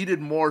Beatles needed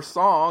more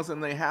songs,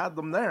 and they had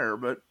them there.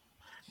 But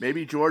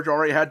maybe George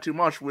already had too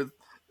much with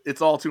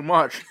 "It's All Too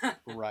Much."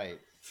 Right.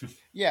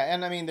 Yeah,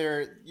 and I mean,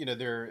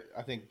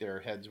 I think their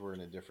heads were in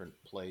a different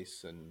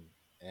place, and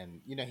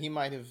he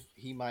might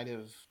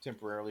have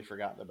temporarily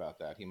forgotten about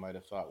that. He might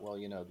have thought, well,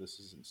 this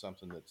isn't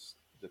something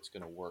that's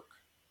going to work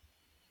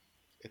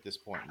at this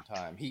point in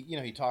time.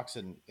 He talks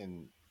in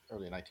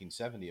early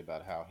 1970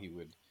 about how he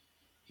would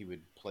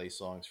play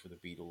songs for the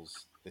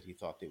Beatles that he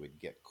thought they would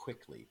get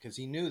quickly, because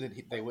he knew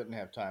that they wouldn't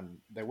have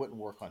time. They wouldn't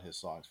work on his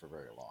songs for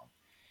very long,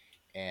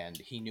 and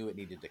he knew it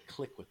needed to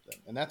click with them.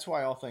 And that's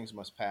why All Things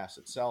Must Pass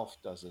itself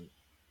doesn't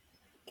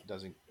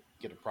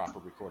get a proper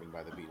recording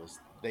by the Beatles.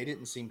 They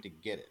didn't seem to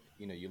get it.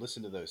 You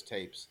listen to those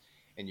tapes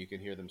and you can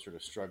hear them sort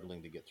of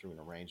struggling to get through an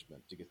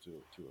arrangement, to get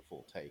through a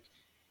full take,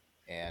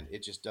 and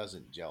it just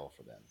doesn't gel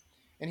for them.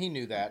 And he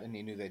knew that, and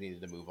he knew they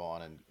needed to move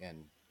on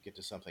and get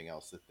to something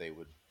else that they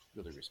would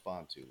really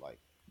respond to, like,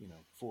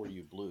 For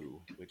You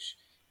Blue, which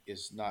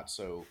is not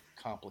so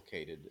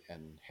complicated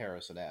and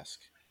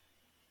Harrison-esque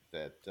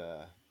that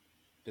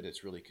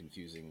it's really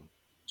confusing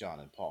John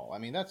and Paul. I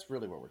mean, that's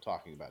really what we're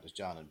talking about, is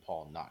John and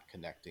Paul not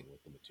connecting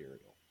with the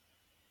material.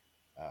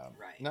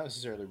 Right. Not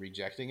necessarily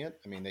rejecting it.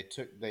 I mean, they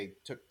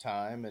took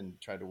time and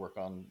tried to work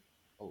on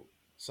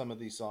some of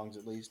these songs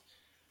at least,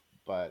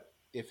 but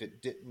if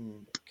it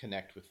didn't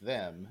connect with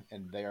them,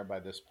 and they are by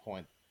this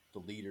point the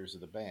leaders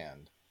of the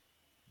band,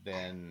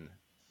 then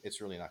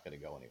it's really not going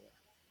to go anywhere.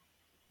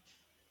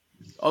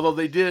 Although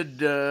they did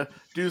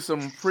do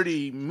some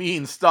pretty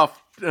mean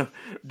stuff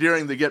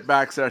during the Get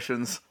Back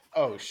sessions.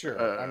 Oh,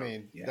 sure. I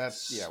mean,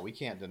 yes. we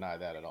can't deny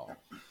that at all.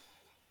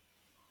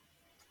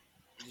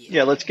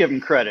 Yeah, let's give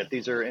them credit.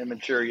 These are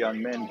immature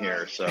young men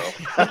here, so.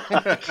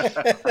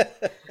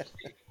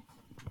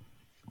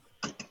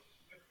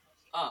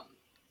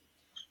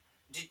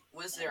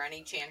 Was there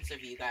any chance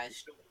of you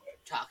guys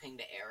talking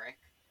to Eric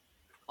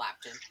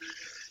Clapton?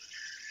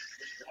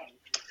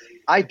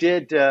 I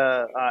did.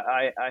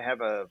 I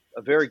have a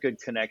very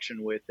good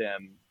connection with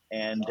him,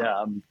 and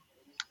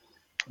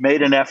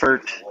made an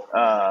effort,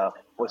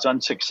 was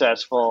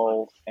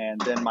unsuccessful, and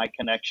then my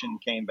connection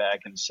came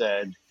back and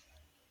said,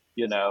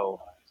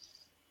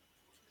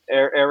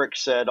 Eric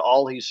said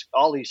all he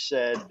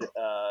said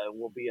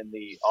will be in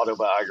the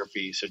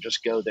autobiography, so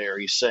just go there.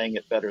 He's saying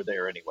it better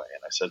there anyway.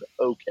 And I said,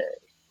 okay,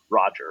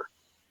 Roger.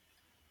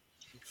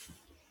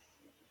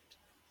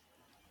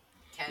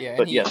 Yeah,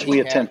 but yes, we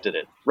attempted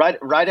it right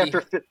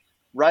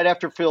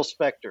after Phil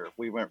Spector.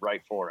 We went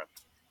right for him.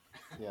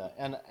 Yeah,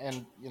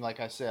 and like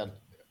I said,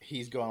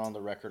 he's gone on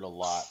the record a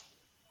lot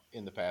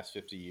in the past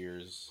 50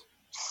 years,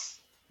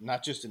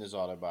 not just in his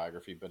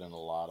autobiography, but in a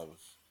lot of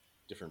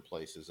different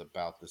places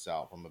about this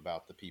album,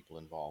 about the people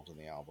involved in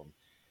the album.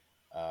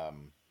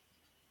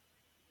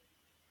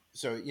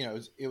 So,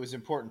 it was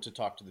important to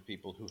talk to the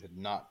people who had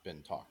not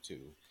been talked to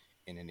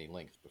in any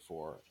length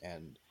before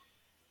and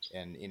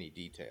any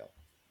detail.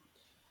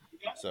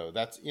 So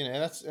that's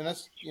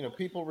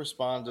people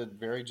responded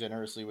very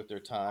generously with their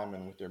time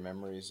and with their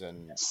memories,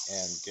 and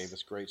gave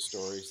us great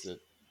stories that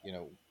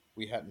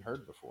we hadn't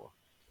heard before.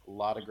 a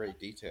lot of great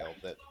detail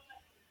that,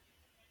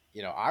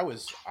 I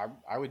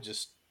would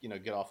just,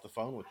 get off the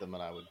phone with them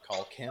and I would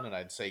call Ken and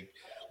I'd say,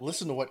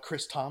 listen to what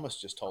Chris Thomas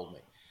just told me.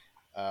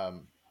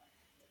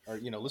 Or,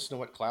 listen to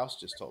what Klaus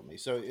just told me.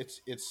 So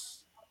it's,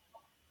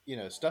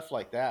 stuff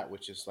like that,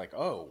 which is like,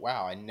 oh,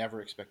 wow, I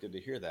never expected to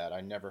hear that.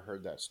 I never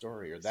heard that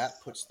story, or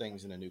that puts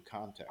things in a new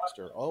context,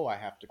 or, oh, I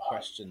have to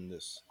question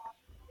this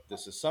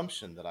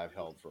assumption that I've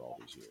held for all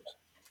these years.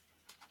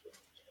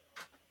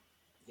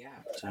 Yeah.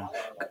 So,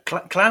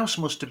 Klaus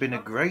must have been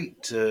a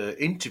great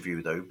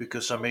interview, though,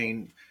 because, I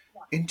mean,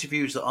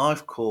 interviews that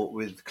I've caught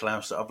with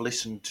Klaus that I've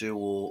listened to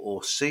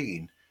or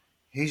seen,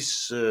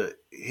 his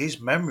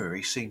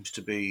memory seems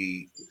to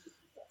be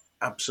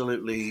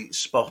absolutely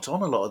spot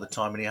on a lot of the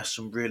time, and he has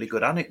some really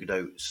good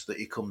anecdotes that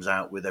he comes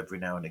out with every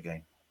now and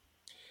again.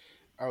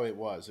 Oh, it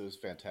was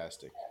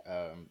fantastic.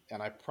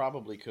 And I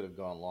probably could have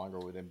gone longer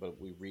with him, but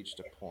we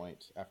reached a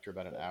point after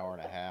about an hour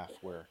and a half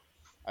where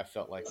I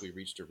felt like we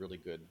reached a really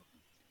good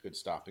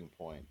stopping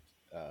point.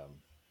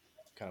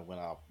 Kind of went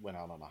out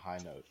on a high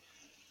note,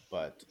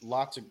 but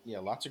lots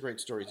of great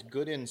stories,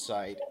 good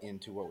insight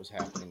into what was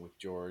happening with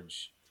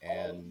George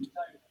and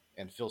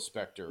Phil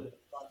Spector,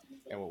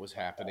 and what was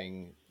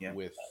happening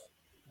with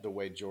the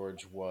way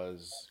George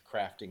was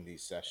crafting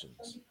these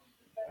sessions.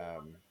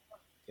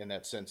 In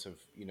that sense of,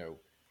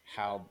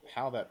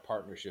 how that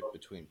partnership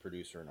between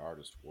producer and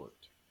artist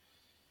worked,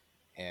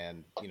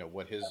 and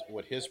what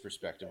his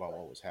perspective on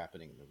what was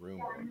happening in the room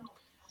worked.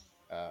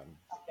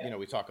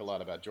 We talk a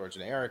lot about George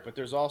and Eric, but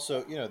there's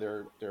also,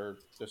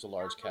 there's a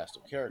large cast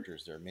of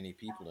characters. There are many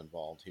people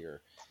involved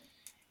here,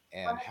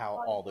 and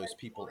how all those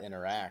people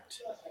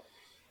interact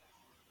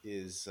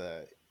is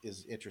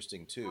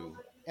interesting too.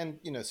 And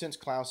since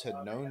Klaus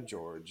had known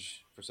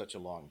George for such a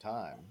long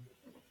time,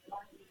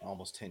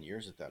 almost 10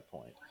 years at that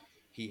point,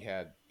 he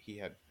had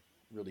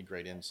really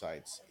great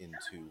insights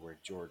into where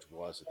George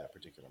was at that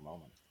particular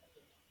moment.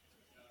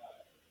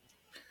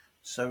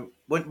 So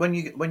when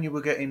you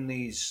were getting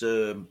these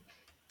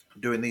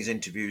doing these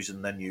interviews,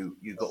 and then you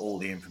got all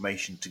the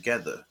information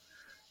together,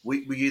 were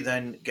you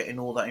then getting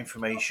all that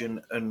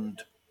information,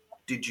 and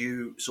did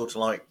you sort of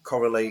like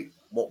correlate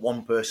what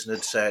one person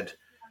had said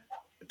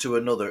to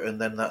another, and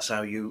then that's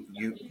how you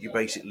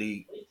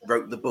basically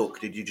wrote the book?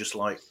 Did you just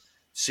like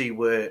see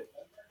where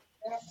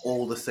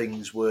all the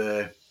things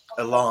were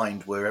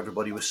aligned, where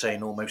everybody was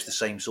saying almost the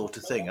same sort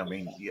of thing? I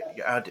mean,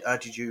 how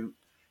did you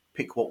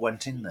pick what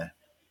went in there?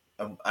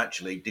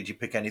 Actually, did you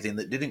pick anything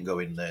that didn't go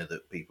in there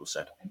that people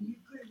said?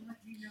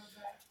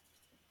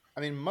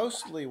 I mean,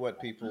 mostly what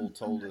people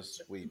told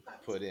us we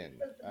put in.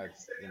 I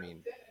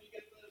mean,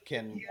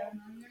 Ken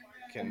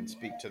can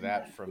speak to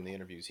that from the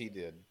interviews he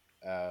did.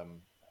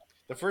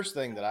 The first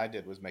thing that I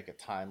did was make a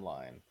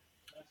timeline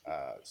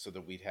so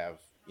that we'd have,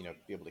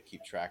 be able to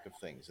keep track of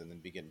things, and then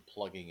begin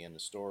plugging in the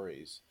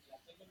stories.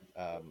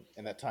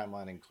 And that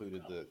timeline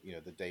included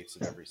the dates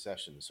of every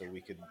session, so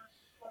we could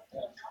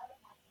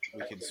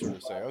sort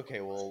of say,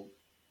 okay, well,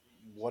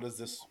 what is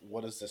this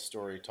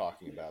story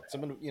talking about?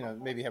 Someone,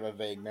 maybe have a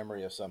vague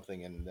memory of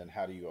something, and then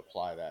how do you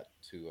apply that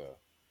to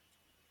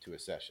a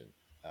session?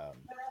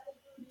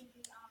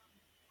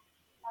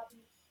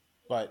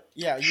 But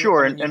yeah,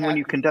 sure. And when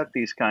you conduct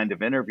these kind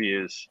of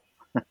interviews,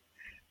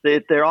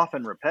 they're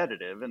often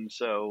repetitive, and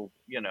so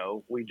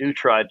we do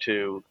try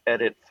to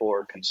edit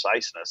for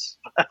conciseness.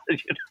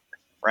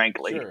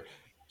 Frankly,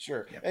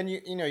 sure. Yeah. And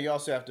you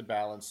also have to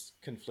balance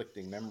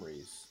conflicting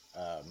memories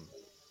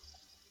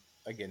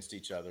against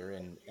each other,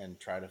 and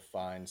try to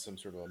find some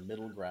sort of a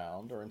middle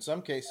ground. Or in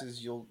some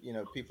cases,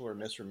 people are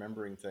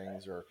misremembering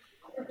things, or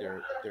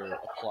they're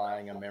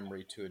applying a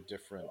memory to a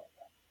different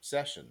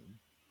session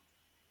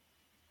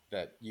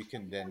that you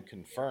can then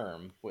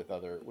confirm with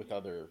other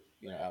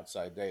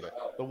outside data.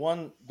 The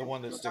one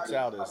that sticks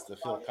out is the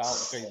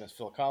famous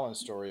Phil Collins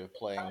story of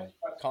playing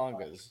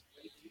congas,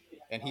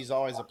 and he's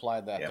always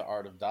applied that to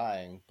Art of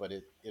Dying, but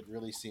it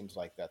really seems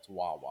like that's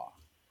wah-wah.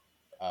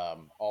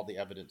 All the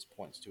evidence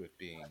points to it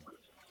being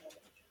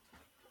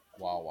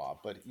wah-wah,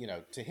 but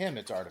to him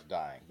it's Art of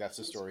Dying. That's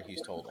the story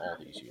he's told all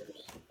these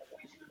years.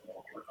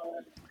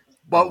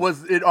 But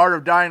was it Art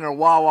of Dying or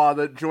wah-wah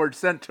that George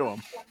sent to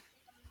him?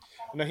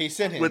 No, he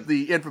sent him with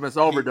the infamous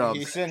overdubs.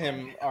 He sent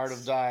him Art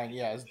of Dying,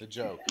 as the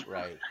joke,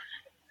 right?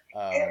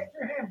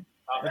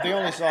 But the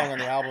only song on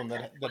the album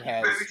that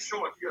has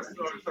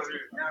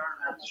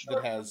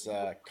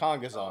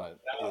congas on it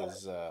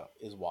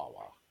is Wah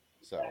Wah.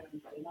 So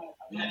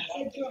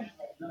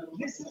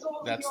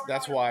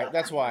that's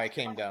why I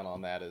came down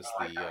on that as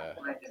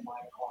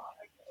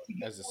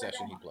the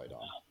session he played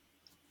on.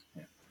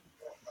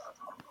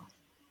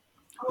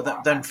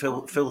 But then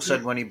Phil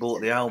said when he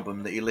bought the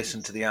album that he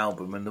listened to the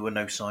album and there were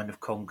no sign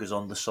of congas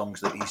on the songs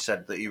that he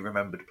said that he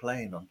remembered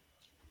playing on.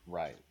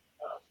 Right.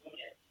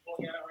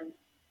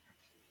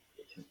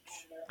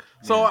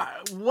 So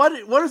what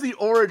is the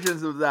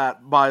origins of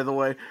that, by the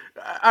way?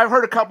 I've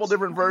heard a couple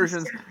different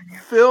versions.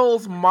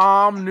 Phil's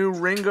mom knew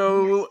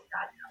Ringo,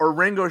 or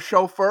Ringo's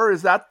chauffeur.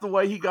 Is that the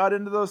way he got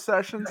into those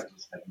sessions?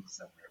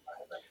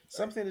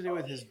 Something to do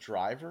with his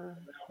driver?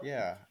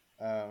 Yeah.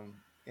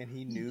 and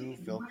he knew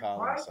Phil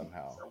Collins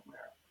somehow.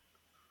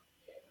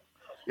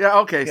 Yeah.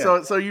 Okay.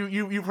 Yeah. So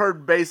you've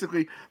heard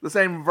basically the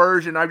same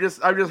version. I've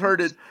just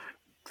heard it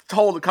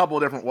told a couple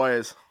of different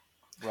ways.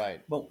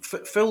 Right. Well,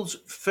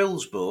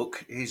 Phil's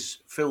book,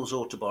 Phil's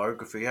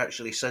autobiography,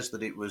 actually says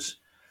that it was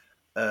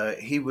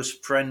he was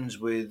friends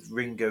with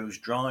Ringo's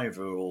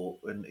driver,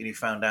 and he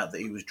found out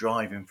that he was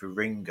driving for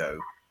Ringo,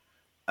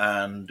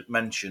 and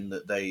mentioned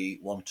that they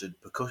wanted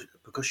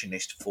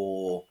percussionist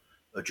for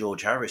a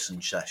George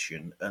Harrison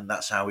session, and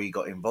that's how he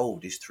got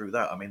involved. Is through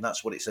that. I mean,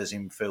 that's what it says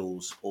in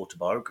Phil's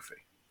autobiography.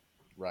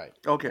 Right.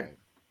 Okay. Right.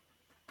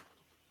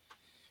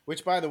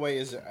 Which, by the way,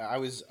 is I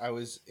was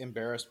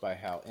embarrassed by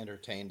how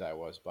entertained I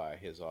was by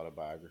his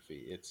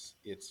autobiography.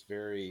 It's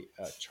very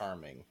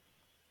charming.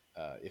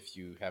 If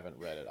you haven't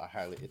read it,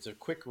 it's a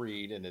quick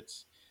read, and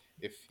it's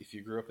if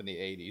you grew up in the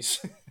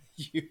 '80s,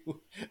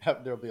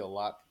 there'll be a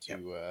lot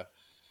to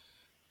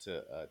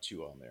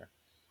chew on there.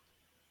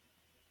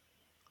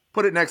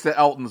 Put it next to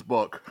Elton's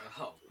book.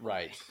 Oh,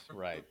 Right.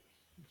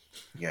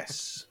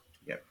 Yes.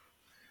 Yep.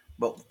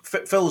 Well,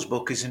 Phil's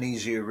book is an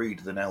easier read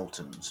than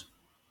Elton's.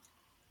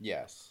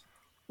 Yes.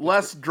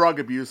 Less drug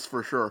abuse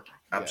for sure.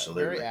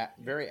 Absolutely. Yeah,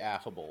 very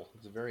affable.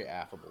 It's a very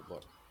affable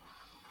book.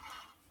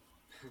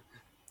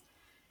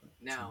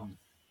 now,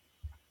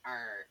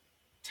 our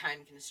time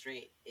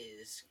constraint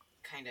is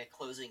kind of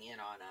closing in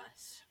on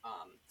us.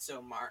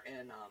 So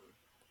Martin,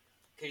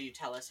 could you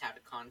tell us how to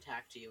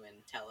contact you and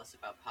tell us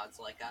about Pods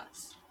Like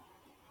Us?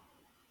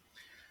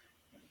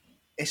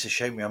 It's a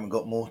shame we haven't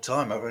got more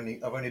time. I've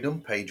only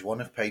done page 1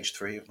 of page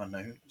 3 of my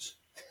notes.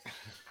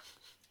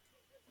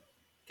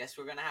 Guess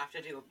we're gonna have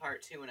to do a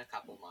part 2 in a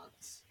couple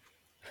months.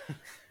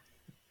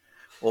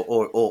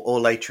 or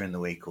later in the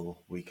week or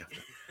week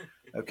after.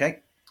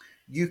 Okay.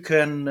 You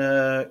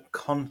can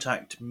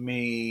contact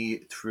me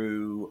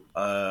through,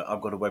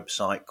 I've got a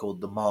website called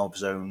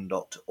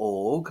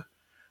themarvzone.org,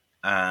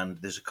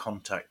 and there's a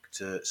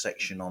contact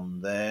section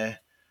on there.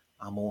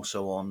 I'm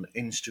also on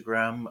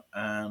Instagram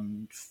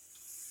and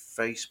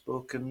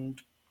Facebook and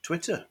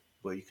Twitter,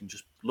 where you can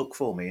just look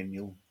for me and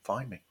you'll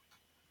find me.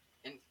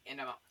 And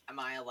am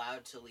I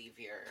allowed to leave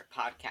your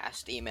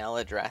podcast email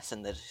address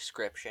in the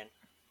description?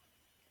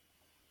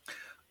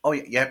 Oh,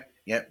 yeah.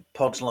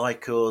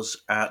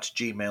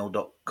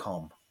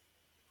 podslikeus@gmail.com.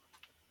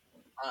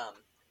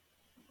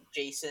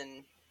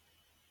 Jason,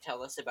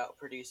 tell us about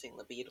producing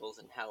the Beatles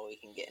and how we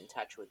can get in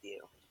touch with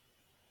you.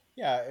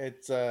 Yeah,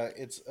 it's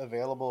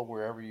available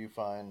wherever you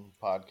find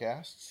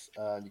podcasts.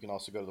 You can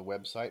also go to the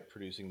website,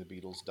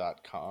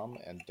 producingthebeatles.com,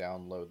 and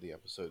download the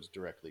episodes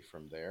directly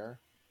from there.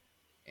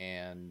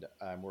 And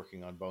I'm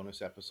working on bonus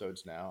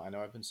episodes now. I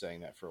know I've been saying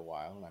that for a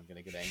while, and I'm going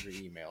to get angry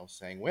emails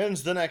saying,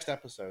 when's the next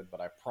episode?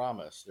 But I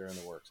promise they're in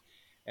the works.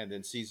 And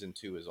then season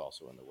 2 is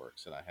also in the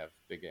works, and I have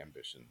big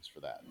ambitions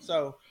for that.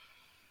 So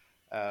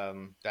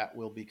that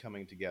will be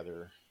coming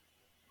together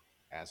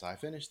as I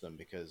finish them,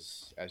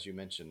 because, as you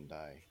mentioned,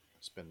 I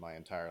spend my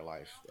entire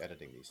life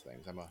editing these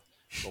things. I'm a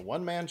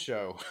one-man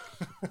show.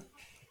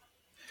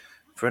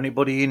 For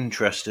anybody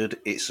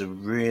interested, it's a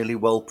really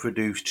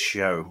well-produced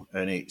show,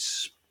 and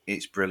it's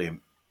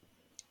brilliant.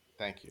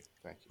 Thank you.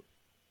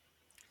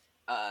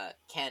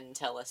 Ken,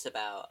 tell us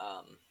about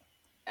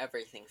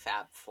everything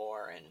Fab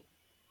 4 and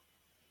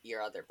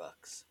your other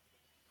books.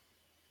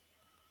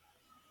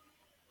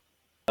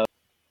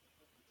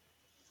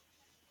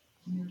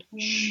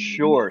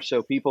 Sure.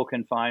 So people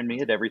can find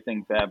me at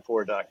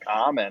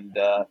everythingfab4.com, and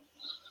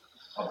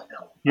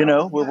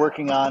we're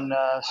working on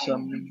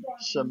some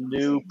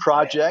new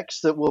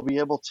projects that we'll be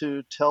able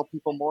to tell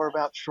people more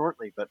about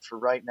shortly. But for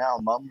right now,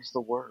 mum's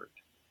the word.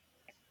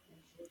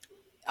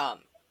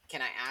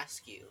 Can I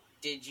ask you,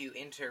 did you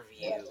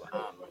interview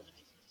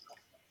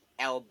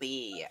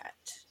LB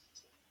yet?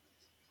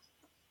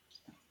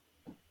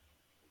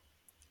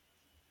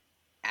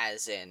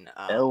 As in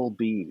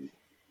LB.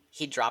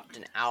 He dropped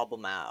an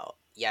album out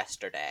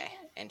yesterday,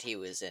 and he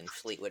was in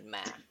Fleetwood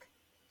Mac.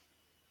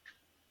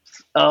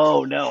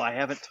 Oh no, I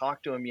haven't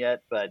talked to him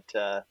yet, but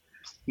I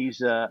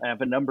have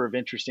a number of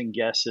interesting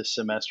guests this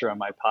semester on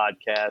my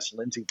podcast.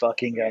 Lindsey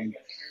Buckingham,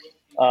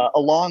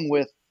 along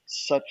with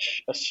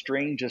such a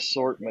strange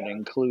assortment,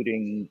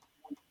 including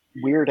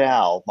Weird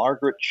Al,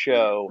 Margaret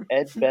Cho,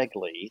 Ed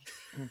Begley,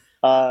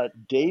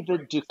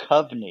 David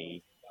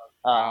Duchovny.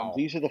 Wow.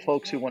 These are the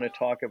folks who want to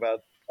talk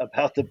about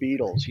the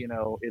Beatles.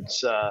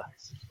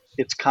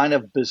 It's kind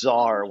of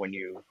bizarre when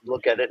you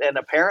look at it. And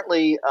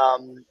apparently,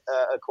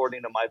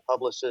 according to my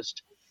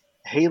publicist,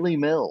 Haley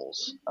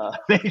Mills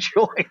may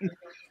join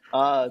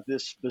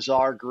this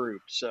bizarre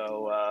group.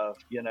 So, a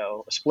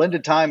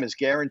splendid time is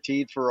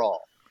guaranteed for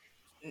all.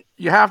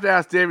 You have to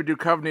ask David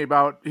Duchovny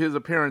about his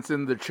appearance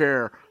in The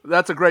Chair.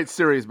 That's a great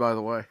series, by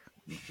the way.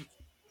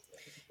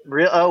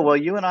 Oh, well,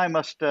 you and I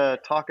must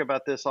talk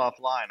about this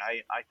offline.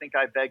 I think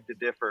I beg to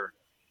differ.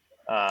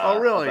 Oh,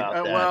 really?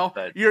 About that, well,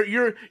 but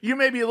you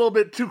may be a little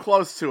bit too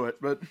close to it,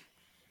 but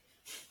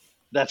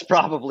that's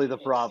probably the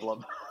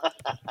problem.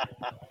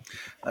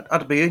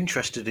 I'd be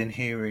interested in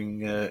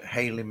hearing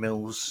Haley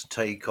Mills'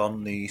 take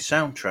on the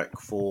soundtrack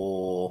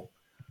for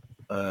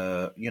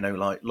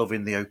like Love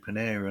in the Open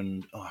Air,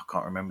 and I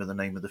can't remember the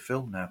name of the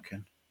film now,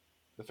 Ken.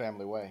 The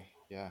Family Way.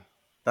 Yeah.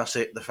 That's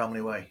it, The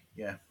Family Way.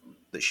 Yeah,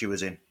 that she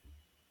was in.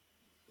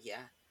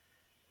 Yeah.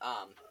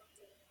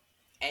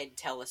 Ed,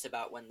 tell us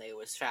about When They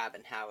Was Fab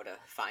and how to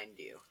find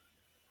you.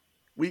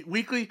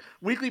 Weekly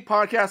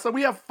podcast. So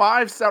we have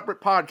 5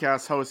 separate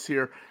podcast hosts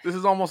here. This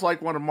is almost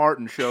like one of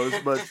Martin's shows,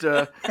 but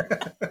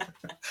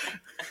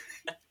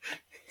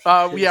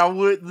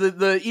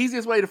the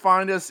easiest way to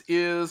find us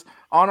is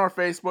on our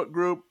Facebook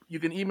group. You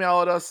can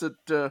email at us at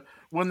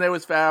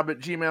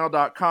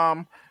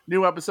whentheywasfab@gmail.com.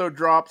 New episode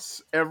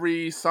drops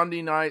every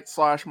Sunday night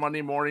 /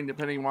 Monday morning,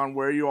 depending on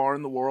where you are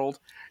in the world.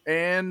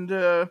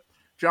 And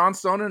John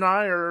Stone and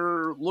I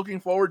are looking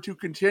forward to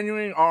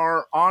continuing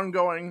our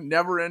ongoing,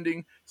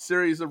 never-ending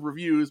series of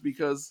reviews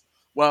because,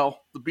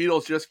 well, the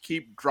Beatles just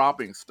keep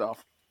dropping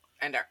stuff.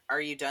 And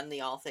are you done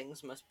the All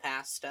Things Must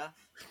Pass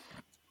stuff?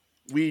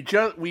 We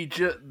just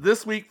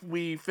this week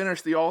we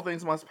finished the All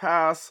Things Must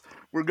Pass.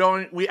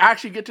 We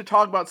actually get to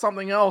talk about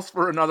something else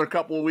for another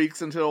couple of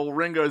weeks until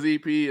Ringo's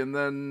EP, and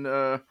then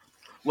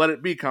Let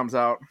It Be comes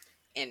out.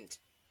 And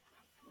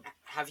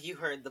have you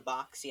heard the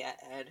box yet,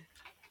 Ed?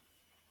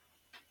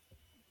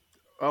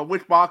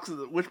 Which box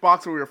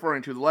are we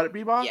referring to? The Let It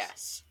Be box?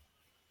 Yes.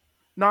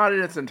 Not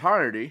in its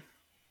entirety.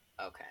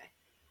 Okay.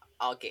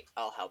 I'll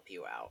help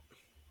you out.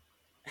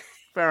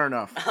 Fair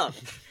enough.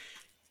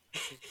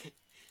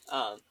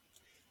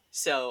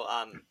 So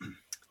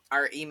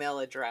our email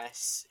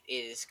address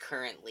is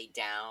currently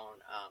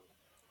down.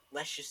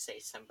 Let's just say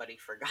somebody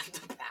forgot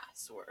the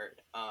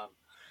password.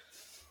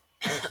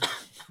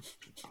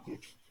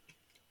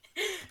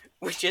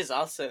 Which is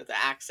also the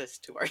access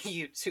to our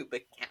YouTube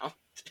account.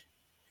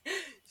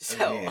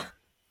 So,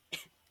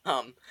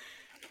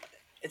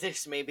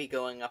 this may be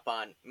going up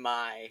on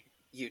my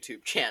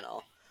YouTube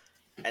channel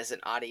as an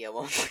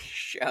audio-only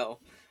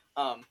show.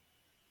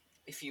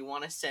 If you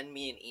want to send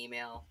me an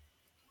email,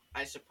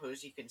 I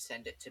suppose you can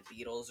send it to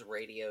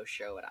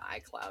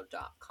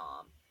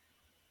BeatlesRadioShow@iCloud.com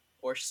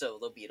or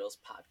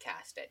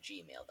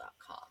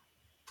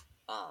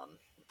SoloBeatlesPodcast@gmail.com.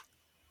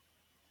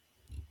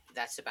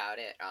 That's about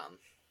it.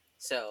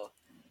 So,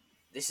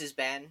 this has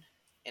been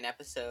an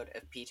episode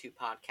of P2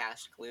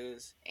 Podcast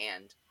Clues,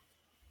 and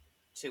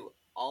to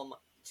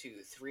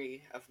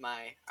 3 of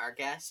our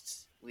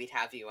guests, we'd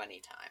have you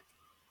anytime.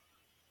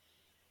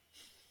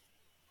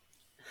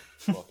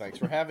 Well, thanks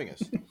for having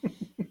us.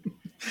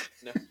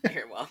 No,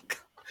 you're welcome.